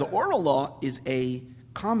Shebal Peh, the oral law, is a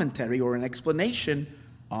commentary or an explanation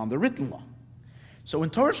on the written law. So in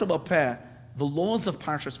Torah Shebal Peh, the laws of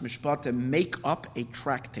Parshas Mishpatim make up a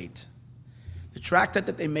tractate. The tractate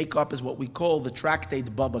that they make up is what we call the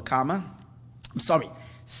tractate Baba Kama.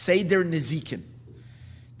 Seder Nezikin.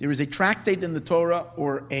 There is a tractate in the Torah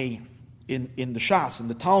or in the Shas, in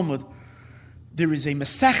the Talmud, there is a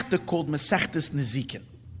Masechta called Masechtas Nezikin.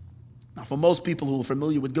 Now, for most people who are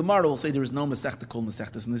familiar with Gemara, will say there is no Masechta called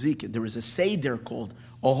Masechtas Nezikin. There is a Seder called,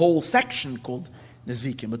 a whole section called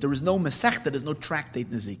Nezikin, but there is no Masechta, there's no tractate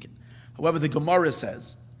Nezikin. However, the Gemara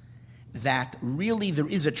says that really there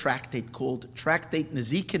is a tractate called Tractate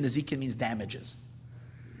Nezikin. Nezikin means damages.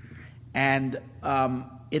 And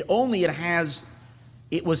it has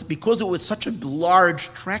it was because it was such a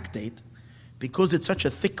large tractate, because it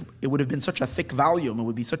would have been such a thick volume, it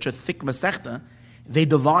would be such a thick Masechta, they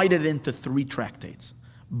divided it into 3 tractates.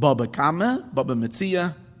 Baba Kama, Baba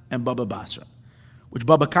Metzia, and Baba Basra. Which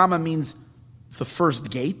Baba Kama means the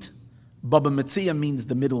first gate, Baba Metzia means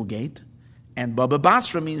the middle gate, and Baba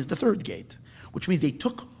Basra means the third gate. Which means they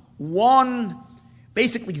took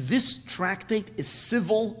basically this tractate is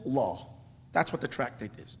civil law. That's what the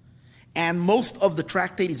tractate is. And most of the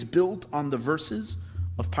tractate is built on the verses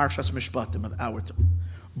of Parshas Mishpatim, of our Torah.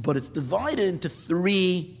 But it's divided into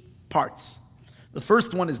 3 parts. The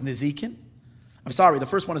first one is Nezikin. The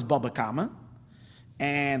first one is Baba Kama.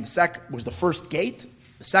 And the second was the first gate.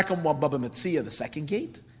 The second one, Baba Metzia, the second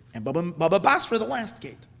gate. And Baba Basra, the last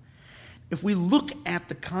gate. If we look at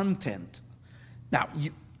the content, now,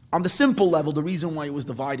 on the simple level, the reason why it was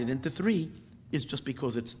divided into 3 is just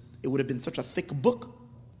because it would have been such a thick book.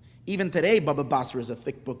 Even today, Baba Basra is a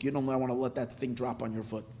thick book. You don't want to let that thing drop on your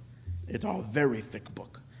foot. It's a very thick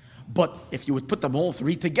book. But if you would put them all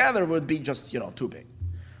 3 together, it would be just, too big.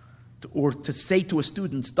 Or to say to a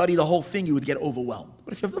student, study the whole thing, you would get overwhelmed.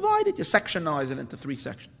 But if you divide it, you sectionize it into 3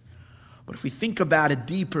 sections. But if we think about it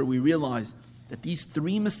deeper, we realize that these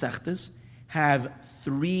 3 Masechtas have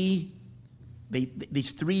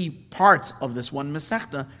these 3 parts of this one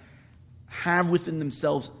Masechta have within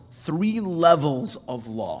themselves 3 levels of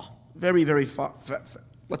law. Very, very far.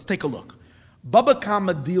 Let's take a look. Baba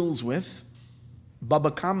Kama deals with,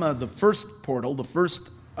 the first portal, the first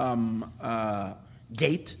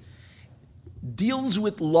gate, deals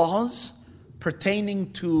with laws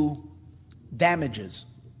pertaining to damages,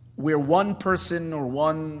 where one person or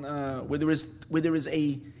where there is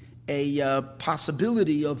a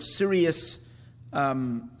possibility of serious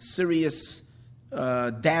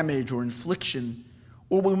damage or infliction,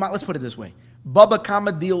 or let's put it this way: Baba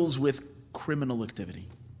Kama deals with criminal activity,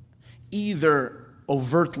 either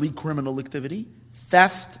overtly criminal activity,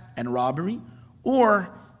 theft and robbery,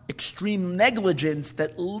 or extreme negligence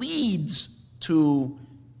that leads to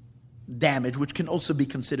damage, which can also be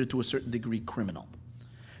considered to a certain degree criminal.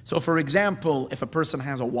 So, for example, if a person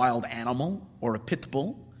has a wild animal or a pit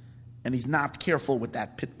bull, and he's not careful with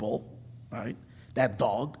that pit bull, right, that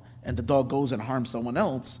dog, and the dog goes and harms someone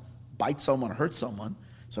else, bites someone, hurts someone,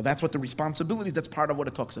 so that's what the responsibilities, that's part of what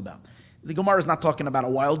it talks about. The Gemara is not talking about a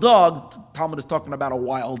wild dog, Talmud is talking about a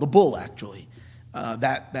wild bull, actually.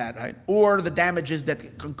 Right? Or the damages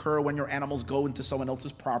that concur when your animals go into someone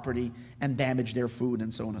else's property and damage their food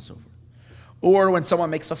and so on and so forth. Or when someone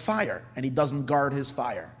makes a fire and he doesn't guard his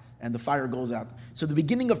fire and the fire goes out. So the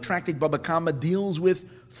beginning of Tractate Baba Kama deals with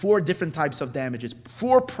 4 different types of damages,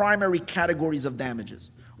 4 primary categories of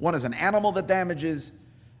damages. One is an animal that damages.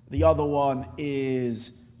 The other one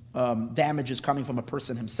is damages coming from a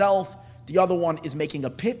person himself. The other one is making a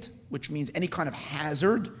pit, which means any kind of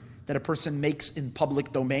hazard that a person makes in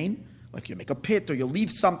public domain. Like you make a pit or you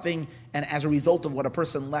leave something, and as a result of what a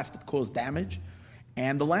person left, it caused damage.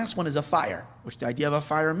 And the last one is a fire, which the idea of a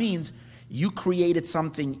fire means you created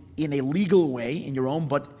something in a legal way, in your own,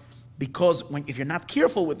 but because if you're not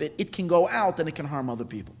careful with it, it can go out and it can harm other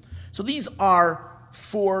people. So these are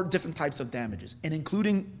 4 different types of damages. And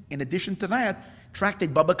in addition to that,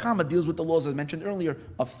 Tractate Baba Kama deals with the laws, as I mentioned earlier,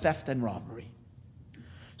 of theft and robbery.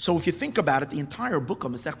 So if you think about it, the entire book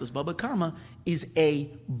of Masechtas Baba Kama is a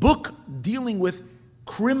book dealing with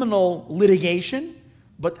criminal litigation,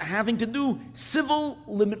 but having to do civil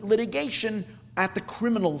litigation at the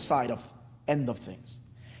criminal side of end of things.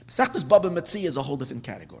 Masechtas Baba Metzia is a whole different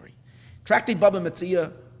category. Tractate Baba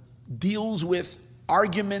Metzia deals with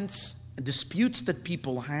arguments and disputes that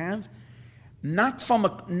people have, not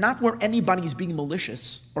where anybody is being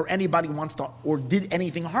malicious or anybody wants to or did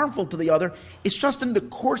anything harmful to the other. It's just in the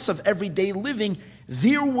course of everyday living,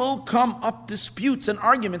 there will come up disputes and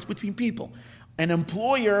arguments between people. An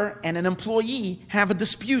employer and an employee have a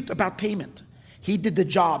dispute about payment. He did the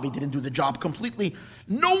job, he didn't do the job completely.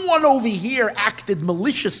 No one over here acted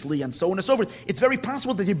maliciously and so on and so forth. It's very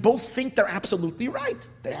possible that they both think they're absolutely right.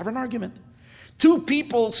 They have an argument. 2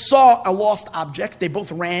 people saw a lost object. They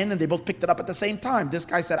both ran and they both picked it up at the same time. This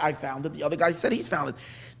guy said, I found it. The other guy said, he's found it.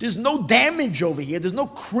 There's no damage over here. There's no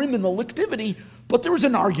criminal activity. But there was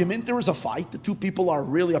an argument. There was a fight. The 2 people are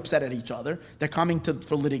really upset at each other. They're coming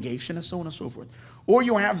for litigation and so on and so forth. Or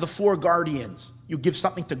you have the 4 guardians. You give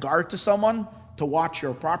something to guard to someone to watch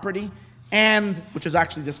your property, and which is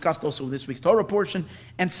actually discussed also in this week's Torah portion,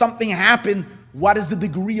 and something happened. What is the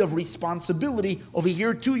degree of responsibility? Over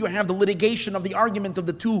here too, you have the litigation of the argument of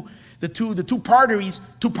the two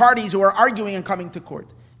parties who are arguing and coming to court.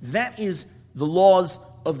 That is the laws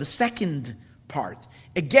of the second part.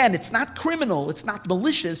 Again, it's not criminal, it's not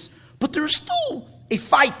malicious, but there's still a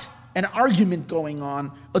fight, an argument going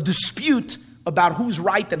on, a dispute about who's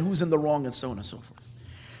right and who's in the wrong, and so on and so forth.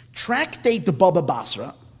 Tractate the Baba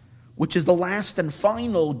Basra, which is the last and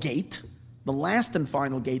final gate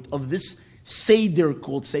of this Seder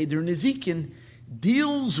called Seder Nezikin,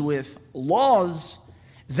 deals with laws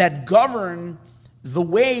that govern the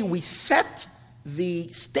way we set the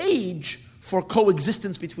stage for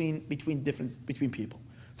coexistence between people.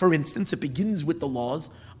 For instance, it begins with the laws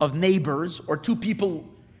of neighbors or two people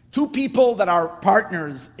that are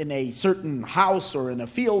partners in a certain house or in a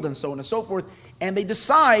field and so on and so forth, and they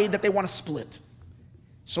decide that they want to split.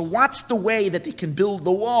 So what's the way that they can build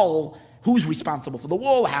the wall? Who's responsible for the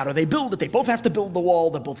wall? How do they build it? They both have to build the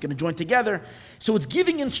wall. They're both going to join together. So it's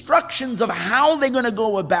giving instructions of how they're going to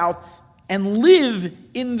go about and live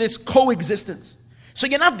in this coexistence. So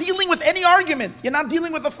you're not dealing with any argument. You're not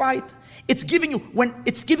dealing with a fight. It's giving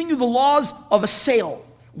you the laws of a sale.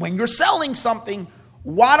 When you're selling something,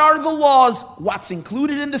 what are the laws? What's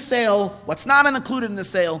included in the sale? What's not included in the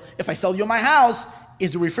sale? If I sell you my house,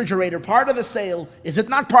 is the refrigerator part of the sale? Is it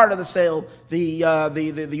not part of the sale? What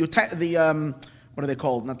are they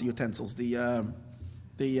called? Not the utensils. The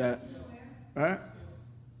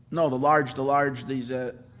large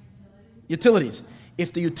utilities.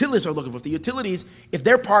 If the utilities are looking for, if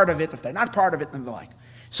they're part of it, if they're not part of it, and the like.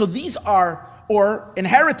 So these are, or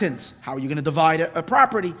inheritance. How are you going to divide a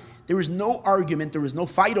property? There is no argument, there is no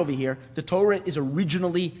fight over here. The Torah is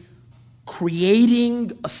originally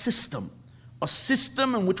creating a system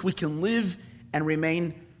in which we can live and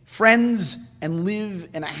remain friends and live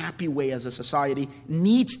in a happy way as a society.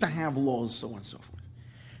 Needs to have laws, so on and so forth.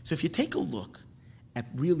 So if you take a look at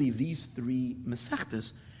really these three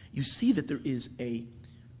Masechtas, you see that there is a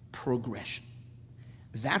progression.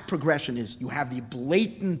 That progression is you have the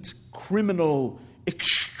blatant, criminal,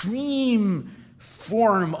 extreme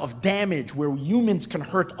form of damage where humans can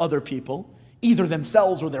hurt other people, either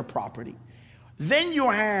themselves or their property. Then you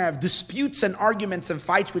have disputes and arguments and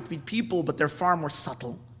fights between people, but they're far more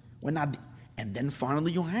subtle. And then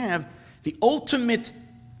finally you have the ultimate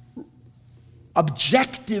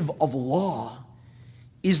objective of law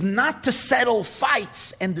is not to settle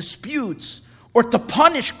fights and disputes or to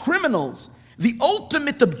punish criminals. The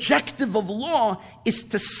ultimate objective of law is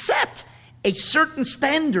to set a certain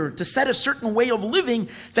standard, to set a certain way of living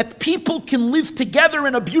that people can live together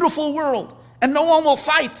in a beautiful world. And no one will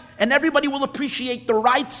fight, and everybody will appreciate the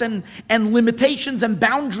rights and limitations and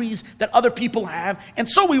boundaries that other people have, and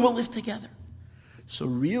so we will live together. So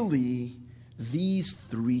really, these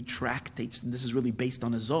three tractates, and this is really based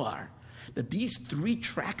on a Zohar, that these three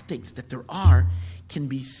tractates that there are can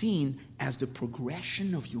be seen as the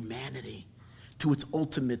progression of humanity to its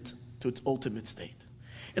ultimate state.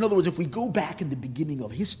 In other words, if we go back in the beginning of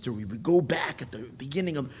history, we go back at the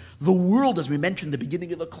beginning of the world, as we mentioned at the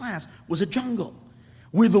beginning of the class, was a jungle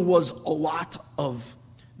where there was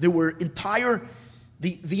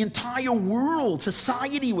the entire world,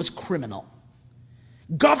 society was criminal.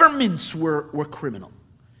 Governments were criminal.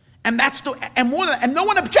 And no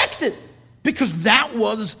one objected because that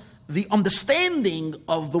was the understanding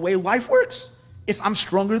of the way life works. If I'm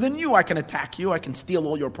stronger than you, I can attack you, I can steal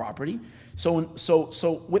all your property.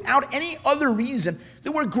 So without any other reason,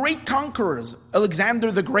 there were great conquerors.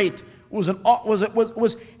 Alexander the Great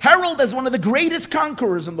was heralded as one of the greatest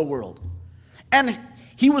conquerors in the world. And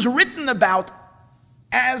he was written about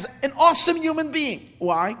as an awesome human being.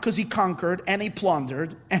 Why? Because he conquered and he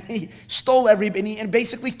plundered and he stole everybody and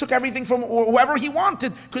basically took everything from whoever he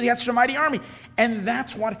wanted because he had such a mighty army. And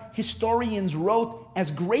that's what historians wrote as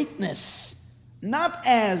greatness, not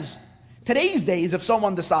as today's days. If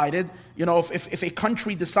someone decided, if a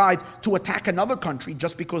country decides to attack another country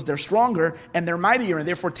just because they're stronger and they're mightier and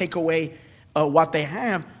therefore take away what they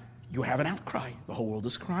have, you have an outcry. The whole world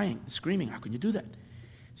is crying, screaming, how can you do that?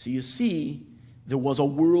 So you see, there was a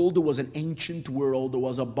world, there was an ancient world, there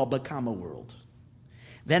was a Baba Kama world.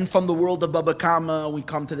 Then from the world of Baba Kama, we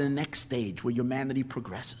come to the next stage where humanity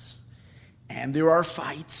progresses. And there are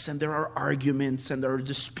fights, and there are arguments, and there are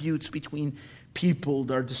disputes between people,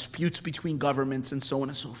 there are disputes between governments, and so on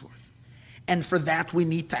and so forth. And for that, we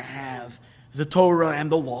need to have the Torah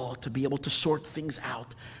and the law to be able to sort things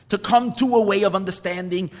out, to come to a way of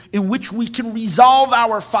understanding in which we can resolve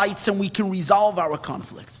our fights and we can resolve our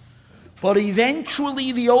conflicts. But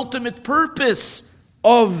eventually, the ultimate purpose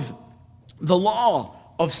of the law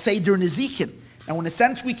of Seder Nezikin, and in a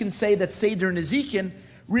sense we can say that Seder Nezikin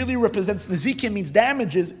really represents, Nezikin means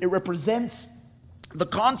damages, it represents the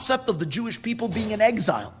concept of the Jewish people being in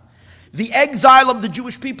exile. The exile of the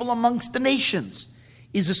Jewish people amongst the nations.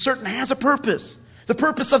 has a purpose. The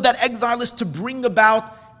purpose of that exile is to bring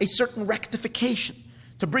about a certain rectification,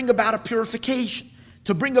 to bring about a purification,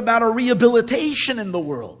 to bring about a rehabilitation in the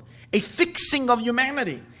world, a fixing of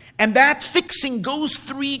humanity. And that fixing goes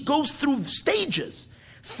through stages.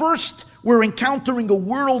 First, we're encountering a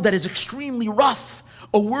world that is extremely rough,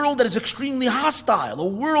 a world that is extremely hostile, a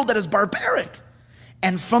world that is barbaric.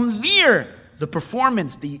 And from there, the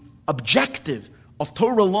performance, the objective of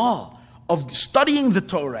Torah law, of studying the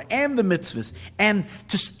Torah and the mitzvahs, and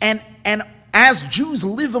as Jews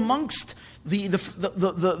live amongst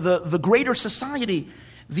the greater society,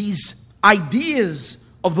 these ideas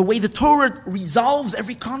of the way the Torah resolves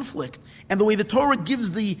every conflict, and the way the Torah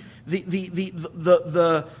gives the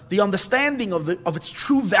understanding of its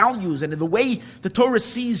true values, and the way the Torah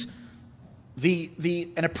sees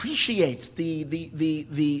and appreciates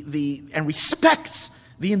and respects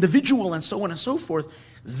the individual, and so on and so forth.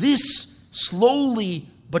 This slowly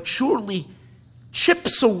but surely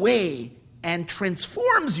chips away and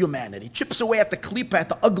transforms humanity, chips away at the klipa, at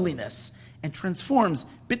the ugliness, and transforms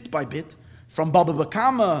bit by bit. From Baba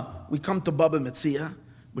Bakama, we come to Baba Metzia,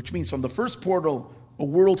 which means from the first portal, a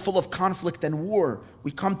world full of conflict and war,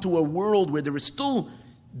 we come to a world where there is still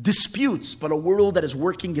disputes, but a world that is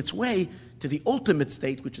working its way to the ultimate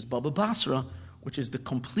state, which is Baba Basra, which is the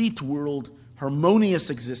complete world, harmonious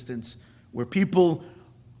existence, where people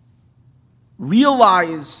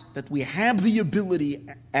realize that we have the ability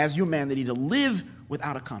as humanity to live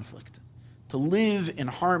without a conflict, to live in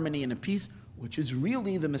harmony and in peace, which is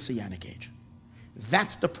really the Messianic age.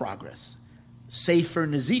 That's the progress. Sefer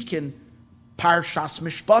Nezikin, Parshas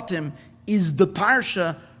Mishpatim, is the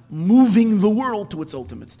Parsha moving the world to its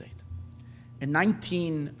ultimate state. In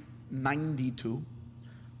 1992,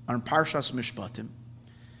 on Parshas Mishpatim,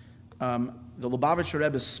 the Lubavitcher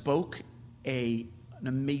Rebbe spoke an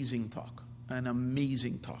amazing talk, and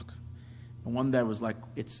one that was like,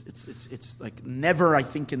 it's like never, I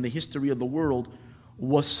think, in the history of the world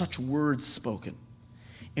was such words spoken,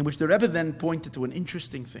 in which the Rebbe then pointed to an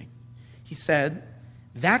interesting thing. He said,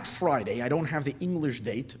 that Friday, I don't have the English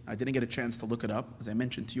date, I didn't get a chance to look it up. As I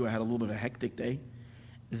mentioned to you, I had a little bit of a hectic day.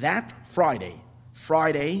 That Friday,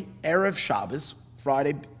 Erev Shabbos,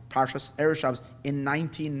 Friday, Parshas Erev Shabbos, in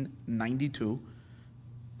 1992,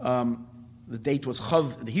 the date was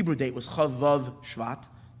the Hebrew date was Chavav Shvat,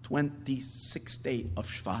 26th day of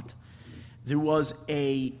Shvat. There was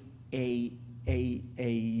a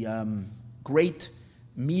great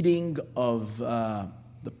meeting of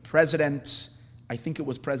the president. I think it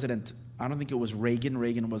was President, I don't think it was Reagan.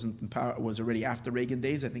 Reagan wasn't in power, it was already after Reagan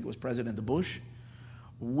days. I think it was President Bush,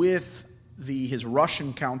 with his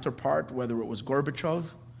Russian counterpart, whether it was Gorbachev,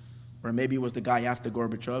 or maybe it was the guy after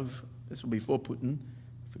Gorbachev. This was before Putin.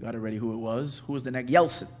 I forgot already who it was. Who was the next?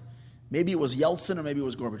 Yeltsin. Maybe it was Yeltsin or maybe it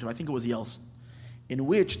was Gorbachev. I think it was Yeltsin. In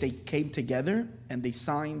which they came together and they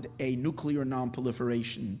signed a nuclear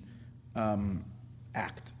non-proliferation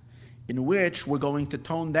act, in which we're going to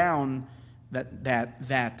tone down the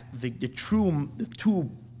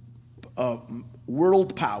two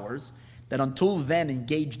world powers that until then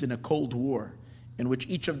engaged in a Cold War, in which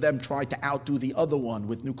each of them tried to outdo the other one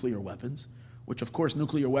with nuclear weapons, which of course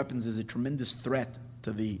nuclear weapons is a tremendous threat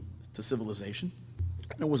to civilization.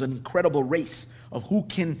 And it was an incredible race of who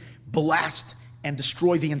can blast and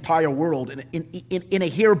destroy the entire world in a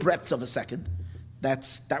hairbreadth of a second.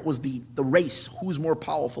 That was the race, who's more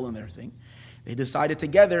powerful in their thing. They decided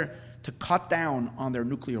together to cut down on their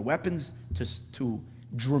nuclear weapons, to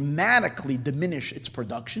dramatically diminish its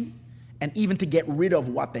production, and even to get rid of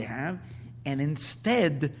what they have, and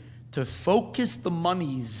instead to focus the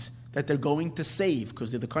monies that they're going to save,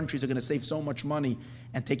 because the countries are going to save so much money,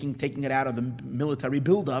 and taking it out of the military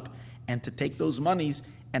buildup, and to take those monies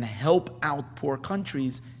and help out poor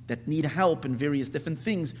countries that need help in various different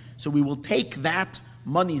things. So we will take that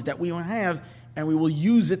monies that we will have, and we will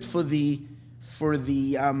use it for the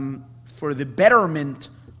betterment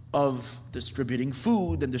of distributing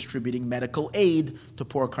food and distributing medical aid to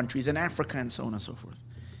poor countries in Africa, and so on and so forth.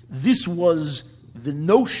 This was the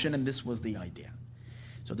notion, and this was the idea.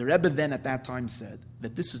 So the Rebbe then at that time said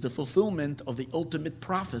that this is the fulfillment of the ultimate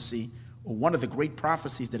prophecy, or one of the great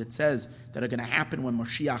prophecies that it says that are going to happen when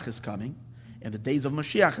Moshiach is coming. In the days of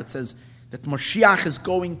Moshiach, it says that Moshiach is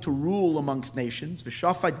going to rule amongst nations,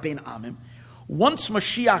 v'shafat bein amim. Once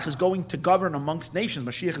Moshiach is going to govern amongst nations,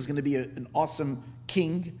 Moshiach is going to be an awesome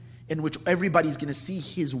king in which everybody's going to see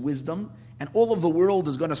his wisdom, and all of the world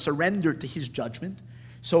is going to surrender to his judgment.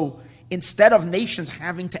 So instead of nations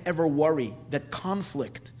having to ever worry that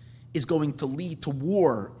conflict is going to lead to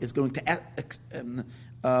war, is going to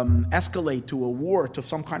escalate to a war, to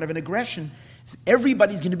some kind of an aggression,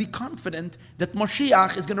 Everybody's going to be confident that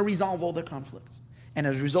Moshiach is going to resolve all their conflicts. And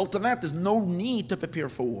as a result of that, there's no need to prepare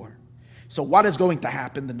for war. So what is going to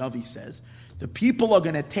happen, the Navi says? The people are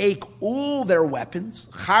going to take all their weapons,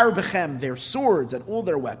 char bechem, their swords and all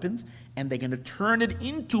their weapons, and they're going to turn it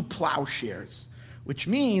into plowshares, which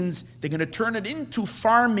means they're going to turn it into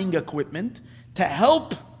farming equipment to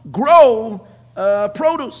help grow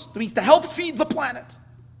produce. It means to help feed the planet.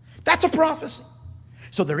 That's a prophecy.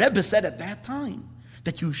 So the Rebbe said at that time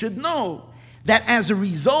that you should know that as a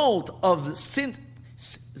result of sin,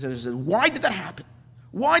 why did that happen?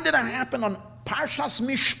 Why did it happen on Parshas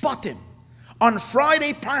Mishpatim? On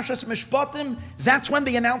Friday, Parshas Mishpatim, that's when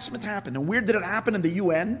the announcement happened. And where did it happen? In the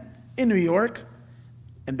UN, in New York.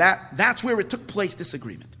 And that's where it took place, this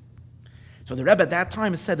agreement. So the Rebbe at that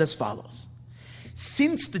time said as follows.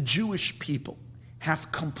 Since the Jewish people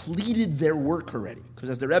have completed their work already, because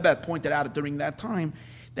as the Rebbe had pointed out during that time,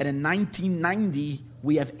 that in 1990,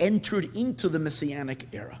 we have entered into the Messianic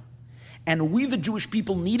era. And we, the Jewish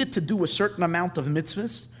people, needed to do a certain amount of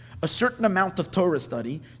mitzvahs, a certain amount of Torah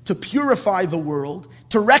study, to purify the world,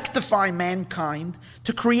 to rectify mankind,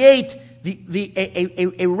 to create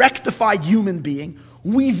a rectified human being.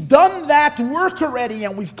 We've done that work already,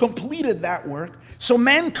 and we've completed that work. So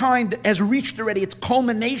mankind has reached already its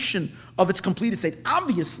culmination of its completed state.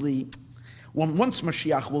 Obviously, once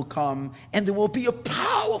Moshiach will come, and there will be a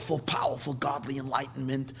powerful, powerful godly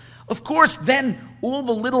enlightenment, of course, then all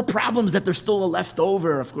the little problems that there's still left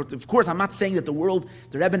over, of course, I'm not saying that the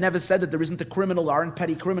Rebbe never said that there isn't a criminal, there aren't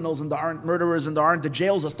petty criminals, and there aren't murderers, and the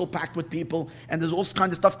jails are still packed with people, and there's all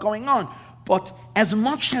kinds of stuff going on. But as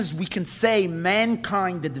much as we can say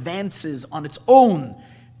mankind advances on its own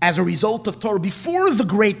as a result of Torah before the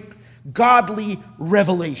great godly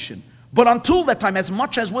revelation, but until that time, as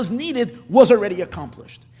much as was needed was already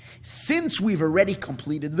accomplished. Since we've already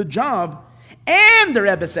completed the job, and the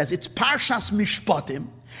Rebbe says it's Parshas Mishpatim,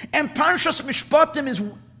 and Parshas Mishpatim is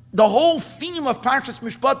the whole theme of Parshas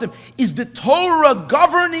Mishpatim is the Torah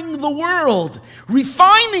governing the world,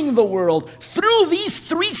 refining the world through these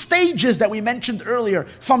three stages that we mentioned earlier,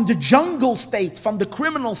 from the jungle state, from the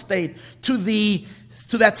criminal state, to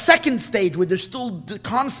that second stage where there's still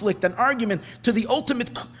conflict and argument, to the ultimate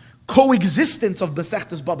coexistence of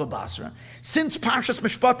Masechtas Baba Basra. Since Parshas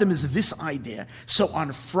Mishpatim is this idea, so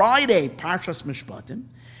on Friday, Parshas Mishpatim,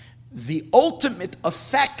 the ultimate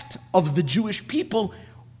effect of the Jewish people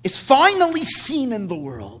is finally seen in the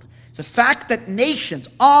world. The fact that nations,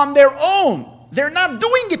 on their own, they're not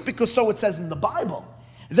doing it because so it says in the Bible.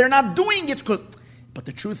 They're not doing it because... But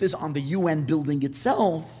the truth is, on the UN building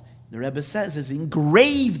itself, the Rebbe says, is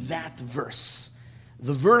engraved that verse.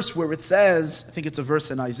 The verse where it says, I think it's a verse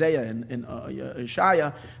in Isaiah, in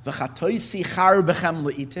Ishaya, "V'chatoisi char bechem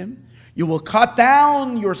le'itim," you will cut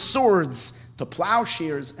down your swords to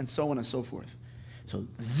plowshares, and so on and so forth. So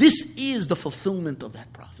this is the fulfillment of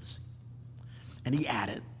that prophecy. And he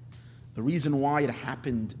added, the reason why it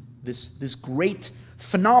happened, this great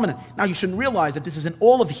phenomenon. Now you should realize that this is in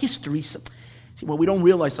all of history. See, well, we don't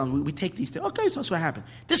realize something. We take these things, okay, so that's what happened.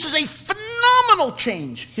 This is a phenomenal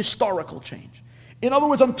change, historical change. In other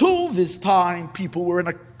words, until this time, people were in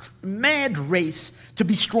a mad race to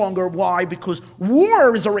be stronger. Why? Because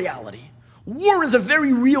war is a reality. War is a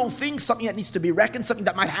very real thing, something that needs to be reckoned, something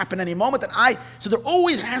that might happen any moment. So there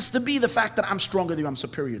always has to be the fact that I'm stronger than you, I'm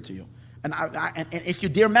superior to you. And if you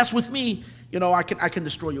dare mess with me, I can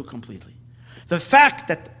destroy you completely. The fact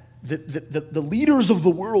that the leaders of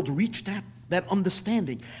the world reached that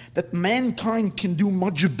understanding, that mankind can do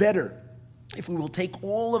much better if we will take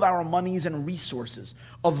all of our monies and resources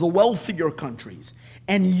of the wealthier countries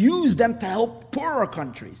and use them to help poorer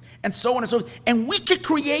countries, and so on and so forth. And we could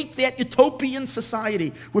create that utopian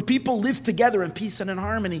society where people live together in peace and in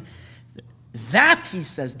harmony. That, he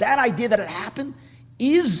says, that idea that it happened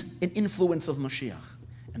is an influence of Moshiach.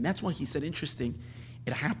 And that's why he said, interesting,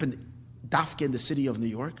 it happened dafke in the city of New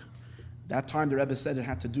York. That time the Rebbe said it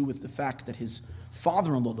had to do with the fact that his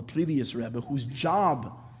father-in-law, the previous Rebbe, whose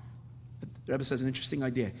job... The Rebbe says an interesting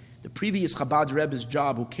idea. The previous Chabad Rebbe's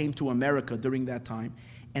job, who came to America during that time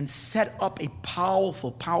and set up a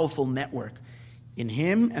powerful, powerful network in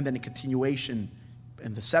him, and then a continuation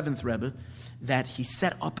in the seventh Rebbe, that he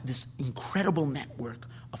set up this incredible network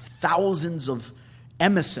of thousands of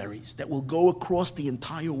emissaries that will go across the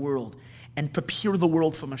entire world and prepare the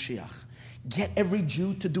world for Mashiach. Get every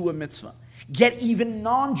Jew to do a mitzvah. Get even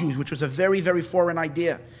non-Jews, which was a very, very foreign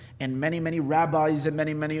idea. And many, many rabbis and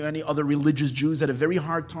many other religious Jews had a very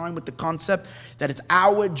hard time with the concept that it's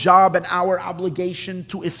our job and our obligation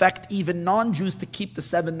to effect even non-Jews to keep the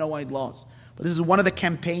 7 Noahide laws. But this is one of the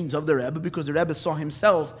campaigns of the Rebbe, because the Rebbe saw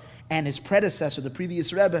himself and his predecessor, the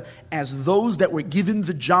previous Rebbe, as those that were given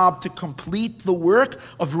the job to complete the work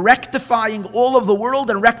of rectifying all of the world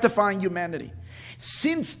and rectifying humanity.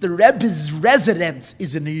 Since the Rebbe's residence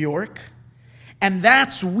is in New York, and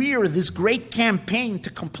that's where this great campaign to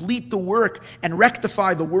complete the work and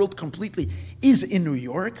rectify the world completely is in New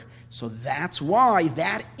York, so that's why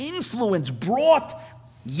that influence brought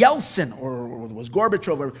Yeltsin, or it was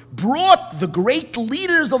Gorbachev, brought the great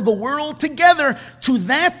leaders of the world together to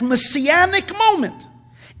that messianic moment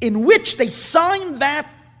in which they signed that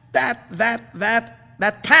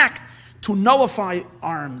pact to nullify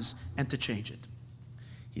arms and to change it.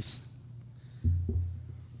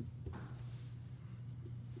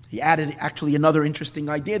 He added actually another interesting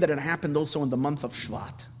idea that it happened also in the month of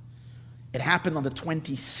Shvat. It happened on the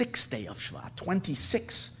 26th day of Shvat.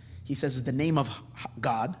 26, he says, is the name of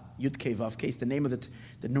God, Yud Kei Vav Kei. It's the name of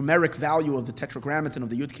the numeric value of the tetragrammaton of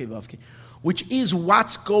the Yud Kei Vav Kei, which is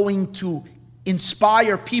what's going to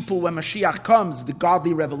inspire people when Mashiach comes, the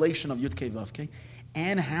godly revelation of Yud Kei Vav Kei,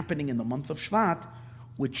 and happening in the month of Shvat,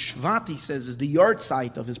 which Shvat, he says, is the yard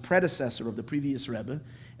site of his predecessor, of the previous Rebbe,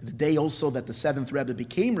 and the day also that the seventh Rebbe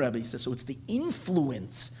became Rebbe. He says, so it's the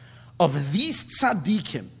influence of these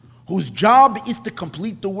tzaddikim, whose job is to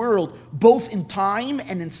complete the world, both in time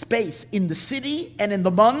and in space, in the city and in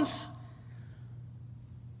the month.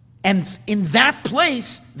 And in that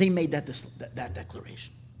place, they made that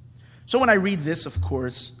declaration. So when I read this, of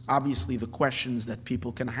course, obviously the questions that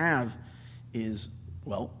people can have is,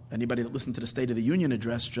 well, anybody that listened to the State of the Union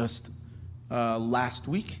address just last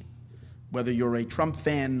week, whether you're a Trump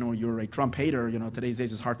fan or you're a Trump hater, today's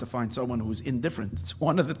days it's hard to find someone who's indifferent. It's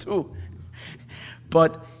one of the two.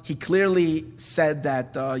 But he clearly said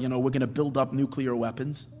that, we're going to build up nuclear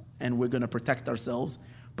weapons and we're going to protect ourselves.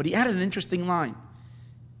 But he added an interesting line.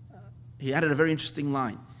 He added a very interesting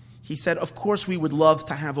line. He said, of course we would love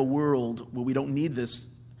to have a world where we don't need this,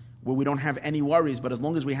 where we don't have any worries, but as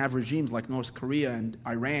long as we have regimes like North Korea and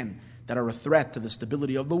Iran that are a threat to the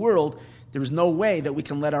stability of the world, there is no way that we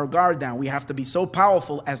can let our guard down. We have to be so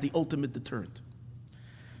powerful as the ultimate deterrent.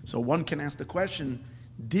 So one can ask the question,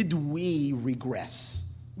 did we regress?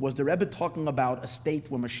 Was the Rebbe talking about a state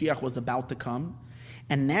where Mashiach was about to come?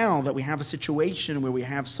 And now that we have a situation where we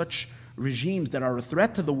have such regimes that are a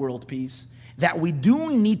threat to the world peace, that we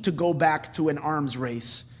do need to go back to an arms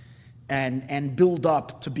race and build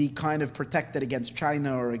up to be kind of protected against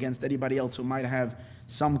China or against anybody else who might have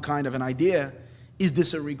some kind of an idea, is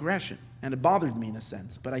this a regression? And it bothered me in a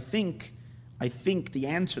sense. But I think the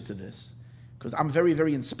answer to this, because I'm very,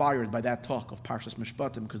 very inspired by that talk of Parshas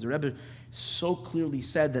Mishpatim, because the Rebbe so clearly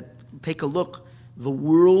said that, take a look, the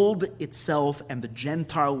world itself and the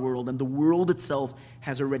Gentile world and the world itself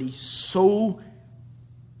has already so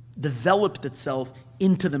developed itself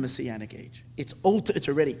into the Messianic age. It's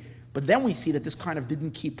already. But then we see that this kind of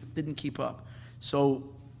didn't keep up.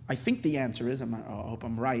 So I think the answer is, I hope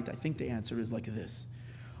I'm right, I think the answer is like this.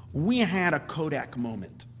 We had a Kodak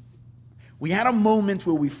moment. We had a moment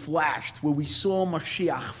where we flashed, where we saw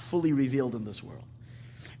Moshiach fully revealed in this world.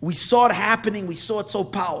 We saw it happening, we saw it so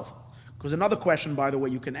powerful. Because another question, by the way,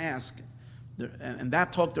 you can ask, and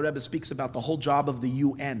that talk the Rebbe speaks about, the whole job of the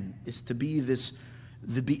UN is to be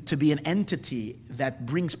an entity that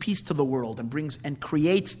brings peace to the world and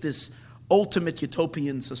creates this ultimate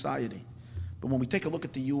utopian society. But when we take a look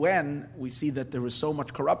at the UN, we see that there is so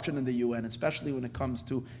much corruption in the UN, especially when it comes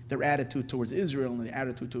to their attitude towards Israel and the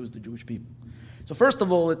attitude towards the Jewish people. So first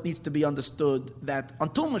of all, it needs to be understood that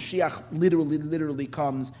until Mashiach literally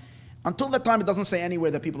comes, until that time it doesn't say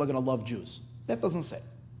anywhere that people are going to love Jews. That doesn't say.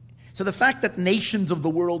 So the fact that nations of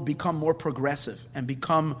the world become more progressive and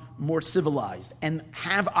become more civilized and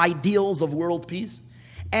have ideals of world peace,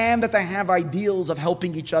 and that they have ideals of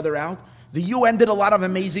helping each other out, the UN did a lot of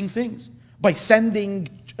amazing things by sending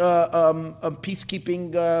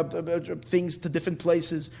peacekeeping things to different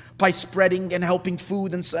places, by spreading and helping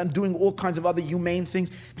food and doing all kinds of other humane things.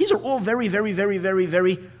 These are all very, very, very, very,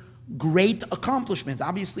 very great accomplishments.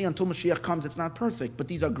 Obviously, until Mashiach comes, it's not perfect, but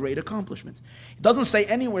these are great accomplishments. It doesn't say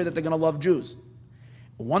anywhere that they're going to love Jews.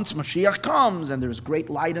 Once Mashiach comes and there's great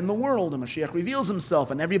light in the world and Mashiach reveals himself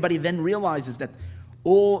and everybody then realizes that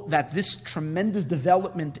this tremendous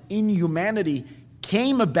development in humanity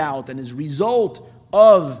came about and is a result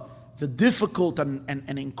of the difficult and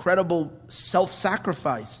incredible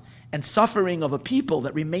self-sacrifice and suffering of a people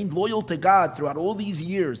that remained loyal to God throughout all these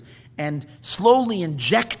years and slowly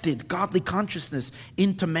injected godly consciousness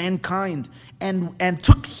into mankind and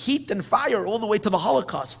took heat and fire all the way to the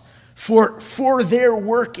Holocaust for their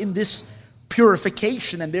work in this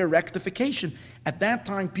purification and their rectification. At that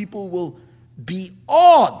time, people will be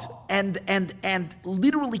awed and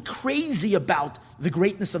literally crazy about the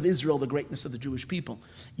greatness of Israel, the greatness of the Jewish people.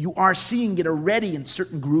 You are seeing it already in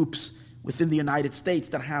certain groups within the United States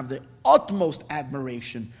that have the utmost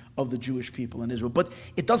admiration of the Jewish people in Israel. But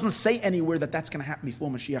it doesn't say anywhere that that's going to happen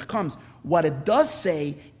before Mashiach comes. What it does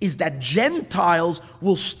say is that Gentiles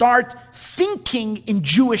will start thinking in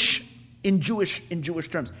Jewish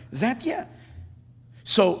terms. That, yeah.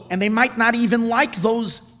 So, and they might not even like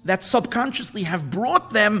those that subconsciously have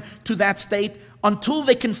brought them to that state until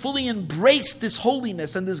they can fully embrace this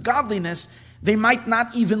holiness and this godliness. They might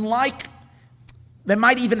not even like, they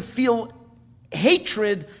might even feel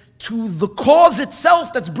hatred to the cause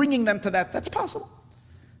itself that's bringing them to that. That's possible.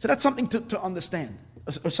 So that's something to understand,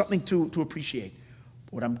 or something to appreciate.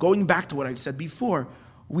 What I'm going back to what I said before,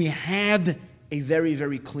 we had a very,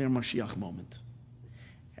 very clear Moshiach moment.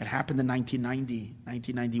 It happened in 1990,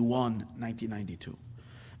 1991, 1992.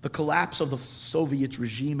 The collapse of the Soviet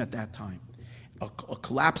regime at that time, a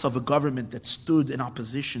collapse of a government that stood in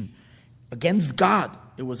opposition against God.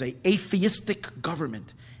 It was an atheistic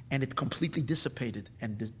government, and it completely dissipated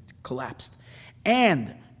and collapsed.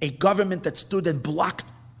 And a government that stood and blocked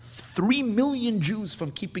 3 million Jews from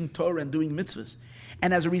keeping Torah and doing mitzvahs.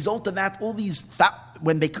 And as a result of that, all these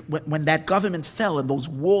when that government fell and those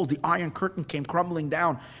walls, the Iron Curtain came crumbling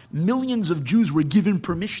down, millions of Jews were given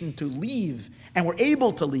permission to leave and were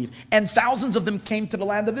able to leave. And thousands of them came to the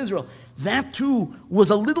land of Israel. That too was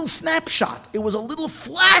a little snapshot. It was a little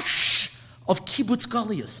flash of kibbutz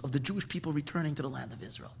galius, of the Jewish people returning to the land of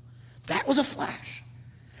Israel. That was a flash.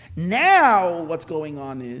 Now what's going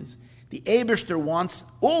on is the Eibishter wants,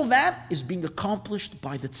 all that is being accomplished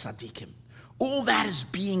by the tzaddikim. All that is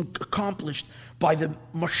being accomplished by the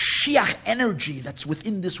Moshiach energy that's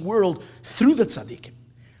within this world through the tzaddikim.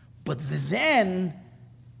 But then,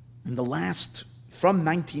 in the last, from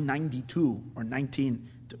 1992 or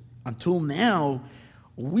until now,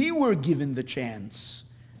 we were given the chance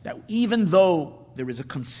that even though there is a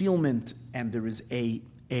concealment and there is a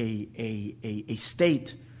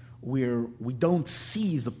state where we don't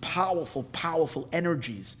see the powerful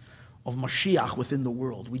energies of Moshiach within the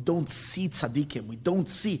world. We don't see tzaddikim.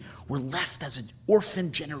 We're left as an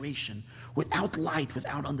orphan generation without light,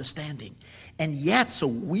 without understanding. And yet, so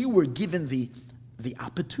we were given the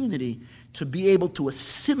opportunity to be able to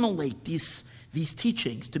assimilate these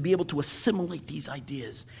teachings, to be able to assimilate these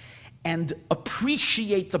ideas and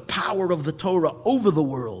appreciate the power of the Torah over the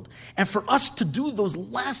world. And for us to do those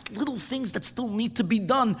last little things that still need to be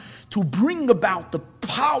done to bring about the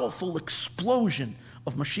powerful explosion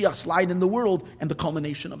of Mashiach's light in the world and the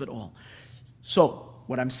culmination of it all. So,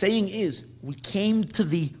 what I'm saying is, we came to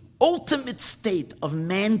the ultimate state of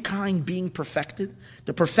mankind being perfected,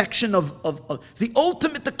 the perfection of the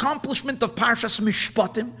ultimate accomplishment of Parshas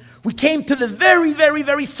Mishpatim. We came to the very, very,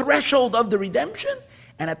 very threshold of the redemption,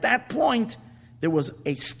 and at that point, there was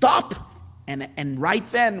a stop, and right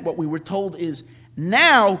then, what we were told is,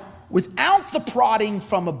 now, without the prodding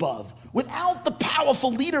from above, without the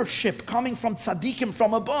powerful leadership coming from tzaddikim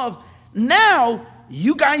from above, now,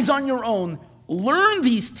 you guys on your own, learn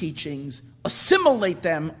these teachings, assimilate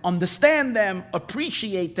them, understand them,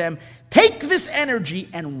 appreciate them, take this energy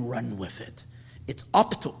and run with it. It's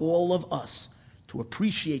up to all of us to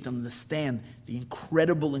appreciate and understand the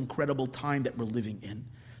incredible, incredible time that we're living in,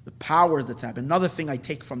 the powers that's happening. Another thing I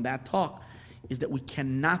take from that talk is that we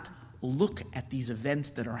cannot look at these events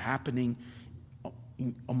that are happening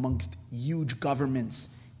amongst huge governments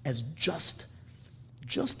as just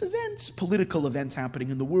events, political events happening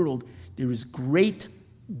in the world. There is great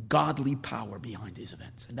godly power behind these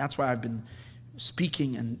events. And that's why I've been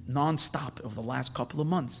speaking and nonstop over the last couple of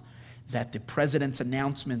months that the president's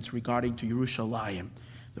announcements regarding to Yerushalayim,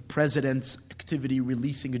 the president's activity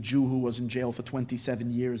releasing a Jew who was in jail for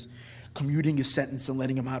 27 years, commuting his sentence and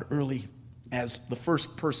letting him out early as the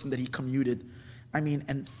first person that he commuted.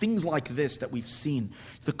 And things like this that we've seen,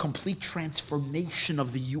 the complete transformation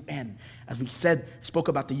of the UN. As we spoke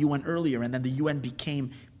about the UN earlier, and then the UN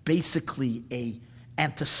became basically a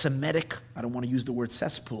anti-Semitic, I don't want to use the word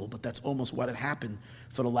cesspool, but that's almost what had happened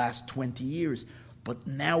for the last 20 years. But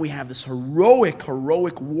now we have this heroic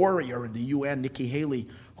warrior in the UN, Nikki Haley,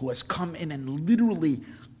 who has come in and literally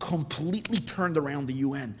completely turned around the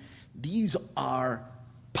UN. These are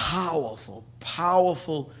powerful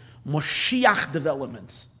Moshiach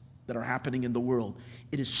developments that are happening in the world.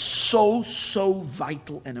 It is so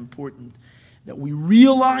vital and important that we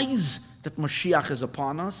realize that Moshiach is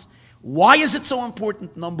upon us. Why is it so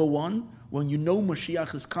important? Number one, when you know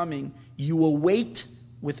Moshiach is coming, you await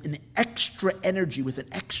with an extra energy, with an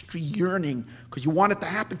extra yearning, because you want it to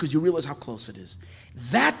happen, because you realize how close it is.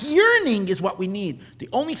 That yearning is what we need. The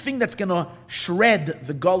only thing that's going to shred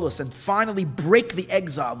the Geula and finally break the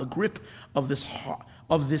exile, the grip of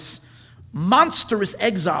this monstrous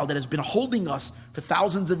exile that has been holding us for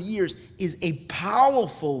thousands of years, is a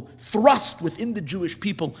powerful thrust within the Jewish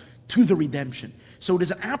people to the redemption. So it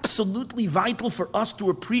is absolutely vital for us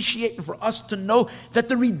to appreciate and for us to know that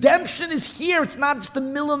the redemption is here. It's not just a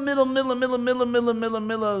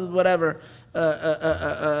whatever,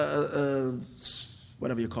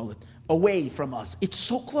 whatever you call it, away from us. It's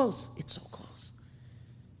so close. It's so close.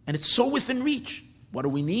 And it's so within reach. What do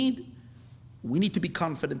we need? We need to be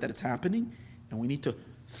confident that it's happening, and we need to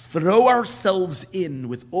throw ourselves in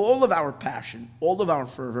with all of our passion, all of our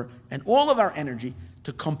fervor, and all of our energy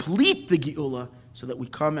to complete the Geula, so that we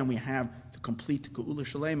come and we have the complete Geula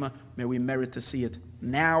Shalema. May we merit to see it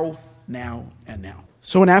now, now, and now.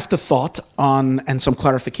 So an afterthought on, and some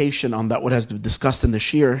clarification on that what has been discussed in the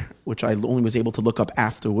Shir, which I only was able to look up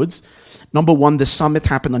afterwards. Number one, the summit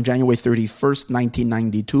happened on January 31st,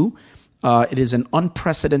 1992. It is an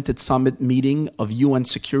unprecedented summit meeting of UN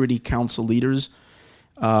Security Council leaders.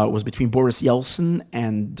 It was between Boris Yeltsin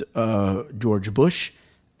and George Bush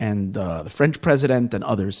and the French president and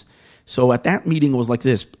others. So at that meeting, it was like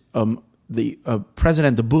this.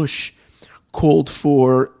 President Bush called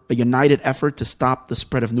for a united effort to stop the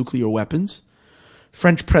spread of nuclear weapons.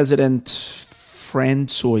 French President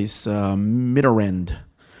François Mitterrand,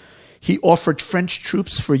 he offered French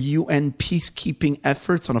troops for UN peacekeeping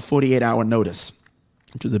efforts on a 48-hour notice,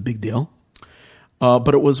 which was a big deal.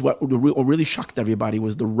 But it was what really shocked everybody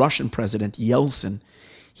was the Russian President Yeltsin.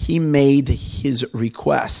 He made his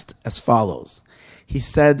request as follows. He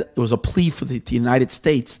said it was a plea for the United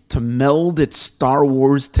States to meld its Star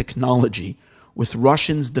Wars technology with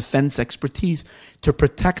Russia's defense expertise to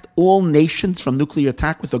protect all nations from nuclear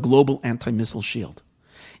attack with a global anti-missile shield.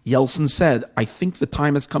 Yeltsin said, I think the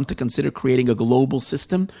time has come to consider creating a global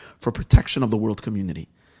system for protection of the world community.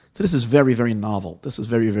 So this is very, very novel. This is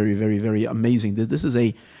very, very, very, very amazing. This is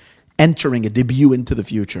a debut into the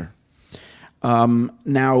future.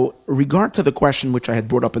 Now, regard to the question which I had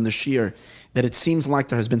brought up in the Shir, that it seems like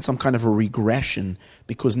there has been some kind of a regression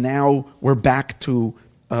because now we're back to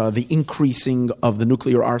the increasing of the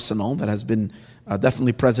nuclear arsenal that has been,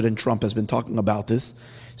 definitely President Trump has been talking about this.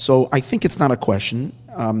 So I think it's not a question.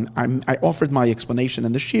 I offered my explanation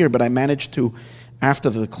in the Shir, but I managed to, after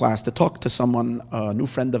the class, to talk to someone, a new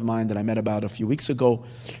friend of mine that I met about a few weeks ago,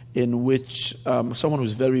 in which someone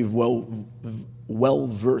who's very well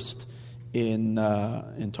versed in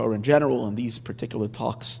Torah in general, and these particular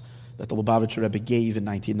talks that the Lubavitcher Rebbe gave in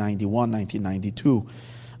 1991, 1992.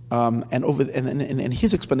 And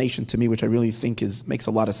his explanation to me, which I really think makes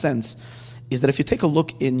a lot of sense, is that if you take a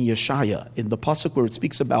look in Yeshaya, in the pasuk where it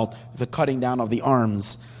speaks about the cutting down of the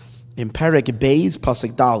arms, in Perek Beis,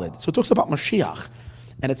 pasuk Daled. So it talks about Moshiach.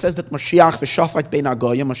 And it says that Moshiach v'shafat bein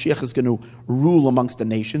hagoyim, Moshiach is going to rule amongst the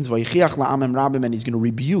nations, v'yichiach la'amim rabim, and he's going to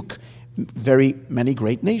rebuke very many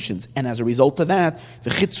great nations. And as a result of that,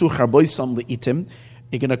 v'chitzu charboisam le'itim,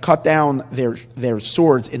 you're going to cut down their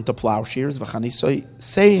swords into plowshares,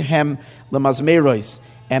 v'chaniseihem lemazmeros,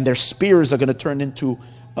 and their spears are going to turn into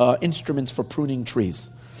instruments for pruning trees.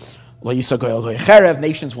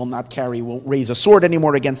 Nations won't raise a sword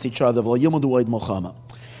anymore against each other.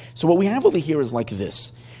 So what we have over here is like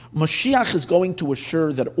this. Moshiach is going to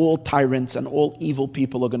assure that all tyrants and all evil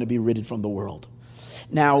people are going to be ridded from the world.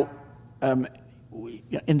 Now,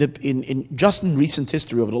 just in recent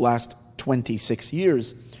history over the last 26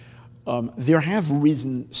 years, there have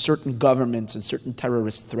risen certain governments and certain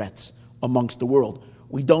terrorist threats amongst the world.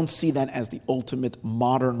 We don't see that as the ultimate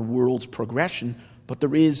modern world's progression, but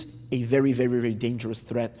there is a very, very, very dangerous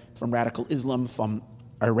threat from radical Islam, from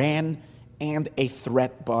Iran, and a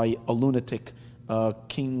threat by a lunatic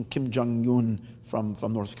King Kim Jong-un from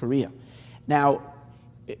North Korea. Now,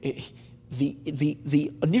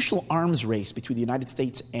 the initial arms race between the United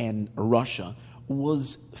States and Russia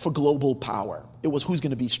was for global power. It was who's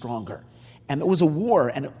going to be stronger. And it was a war,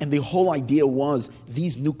 and the whole idea was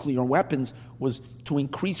these nuclear weapons was to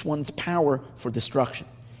increase one's power for destruction.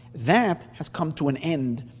 That has come to an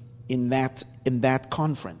end in that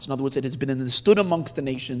conference. In other words, it has been understood amongst the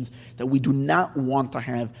nations that we do not want to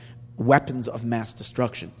have weapons of mass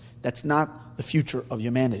destruction. That's not the future of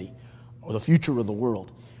humanity or the future of the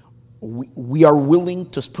world. We are willing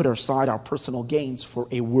to put aside our personal gains for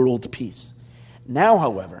a world peace. Now,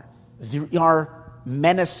 however, there are a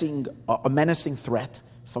menacing threat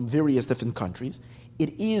from various different countries,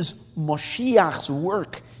 it is Moshiach's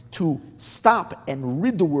work to stop and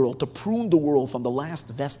rid the world, to prune the world from the last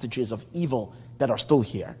vestiges of evil that are still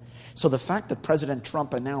here. So the fact that President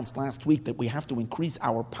Trump announced last week that we have to increase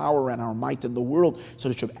our power and our might in the world so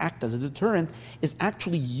that it should act as a deterrent is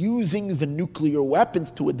actually using the nuclear weapons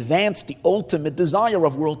to advance the ultimate desire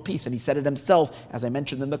of world peace. And he said it himself, as I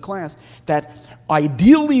mentioned in the class, that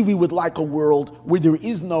ideally we would like a world where there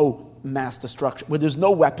is no mass destruction, where there's no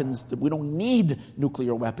weapons, that we don't need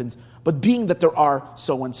nuclear weapons, but being that there are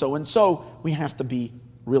so and so and so, we have to be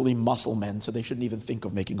really muscle men, so they shouldn't even think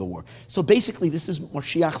of making a war. So basically, this is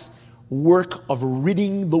Moshiach's work of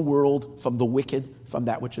ridding the world from the wicked, from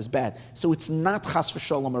that which is bad. So it's not chas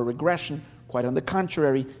v'sholom a regression, quite on the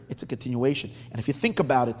contrary, it's a continuation. And if you think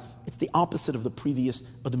about it, it's the opposite of the previous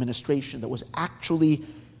administration that was actually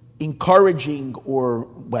encouraging, or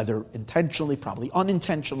whether intentionally, probably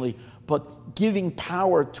unintentionally, but giving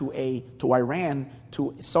power to Iran,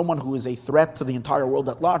 to someone who is a threat to the entire world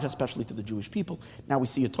at large, especially to the Jewish people. Now we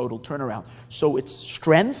see a total turnaround. So it's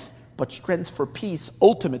strength, but strength for peace,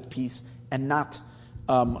 ultimate peace, and not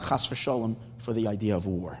chas v'sholom for the idea of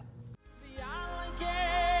war.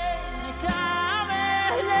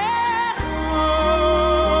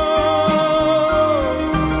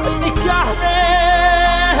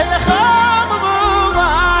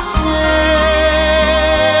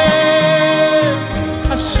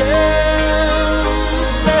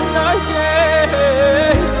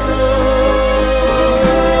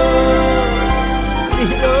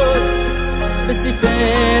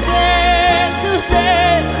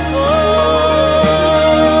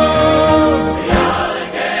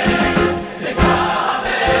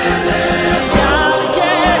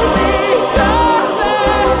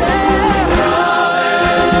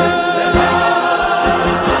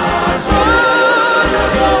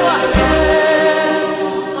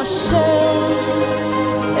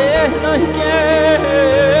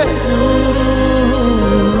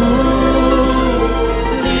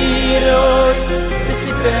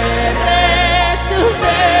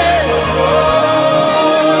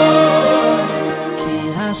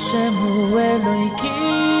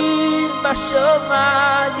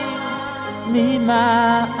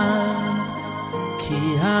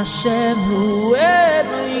 Ki Hashem hu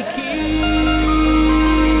Elokim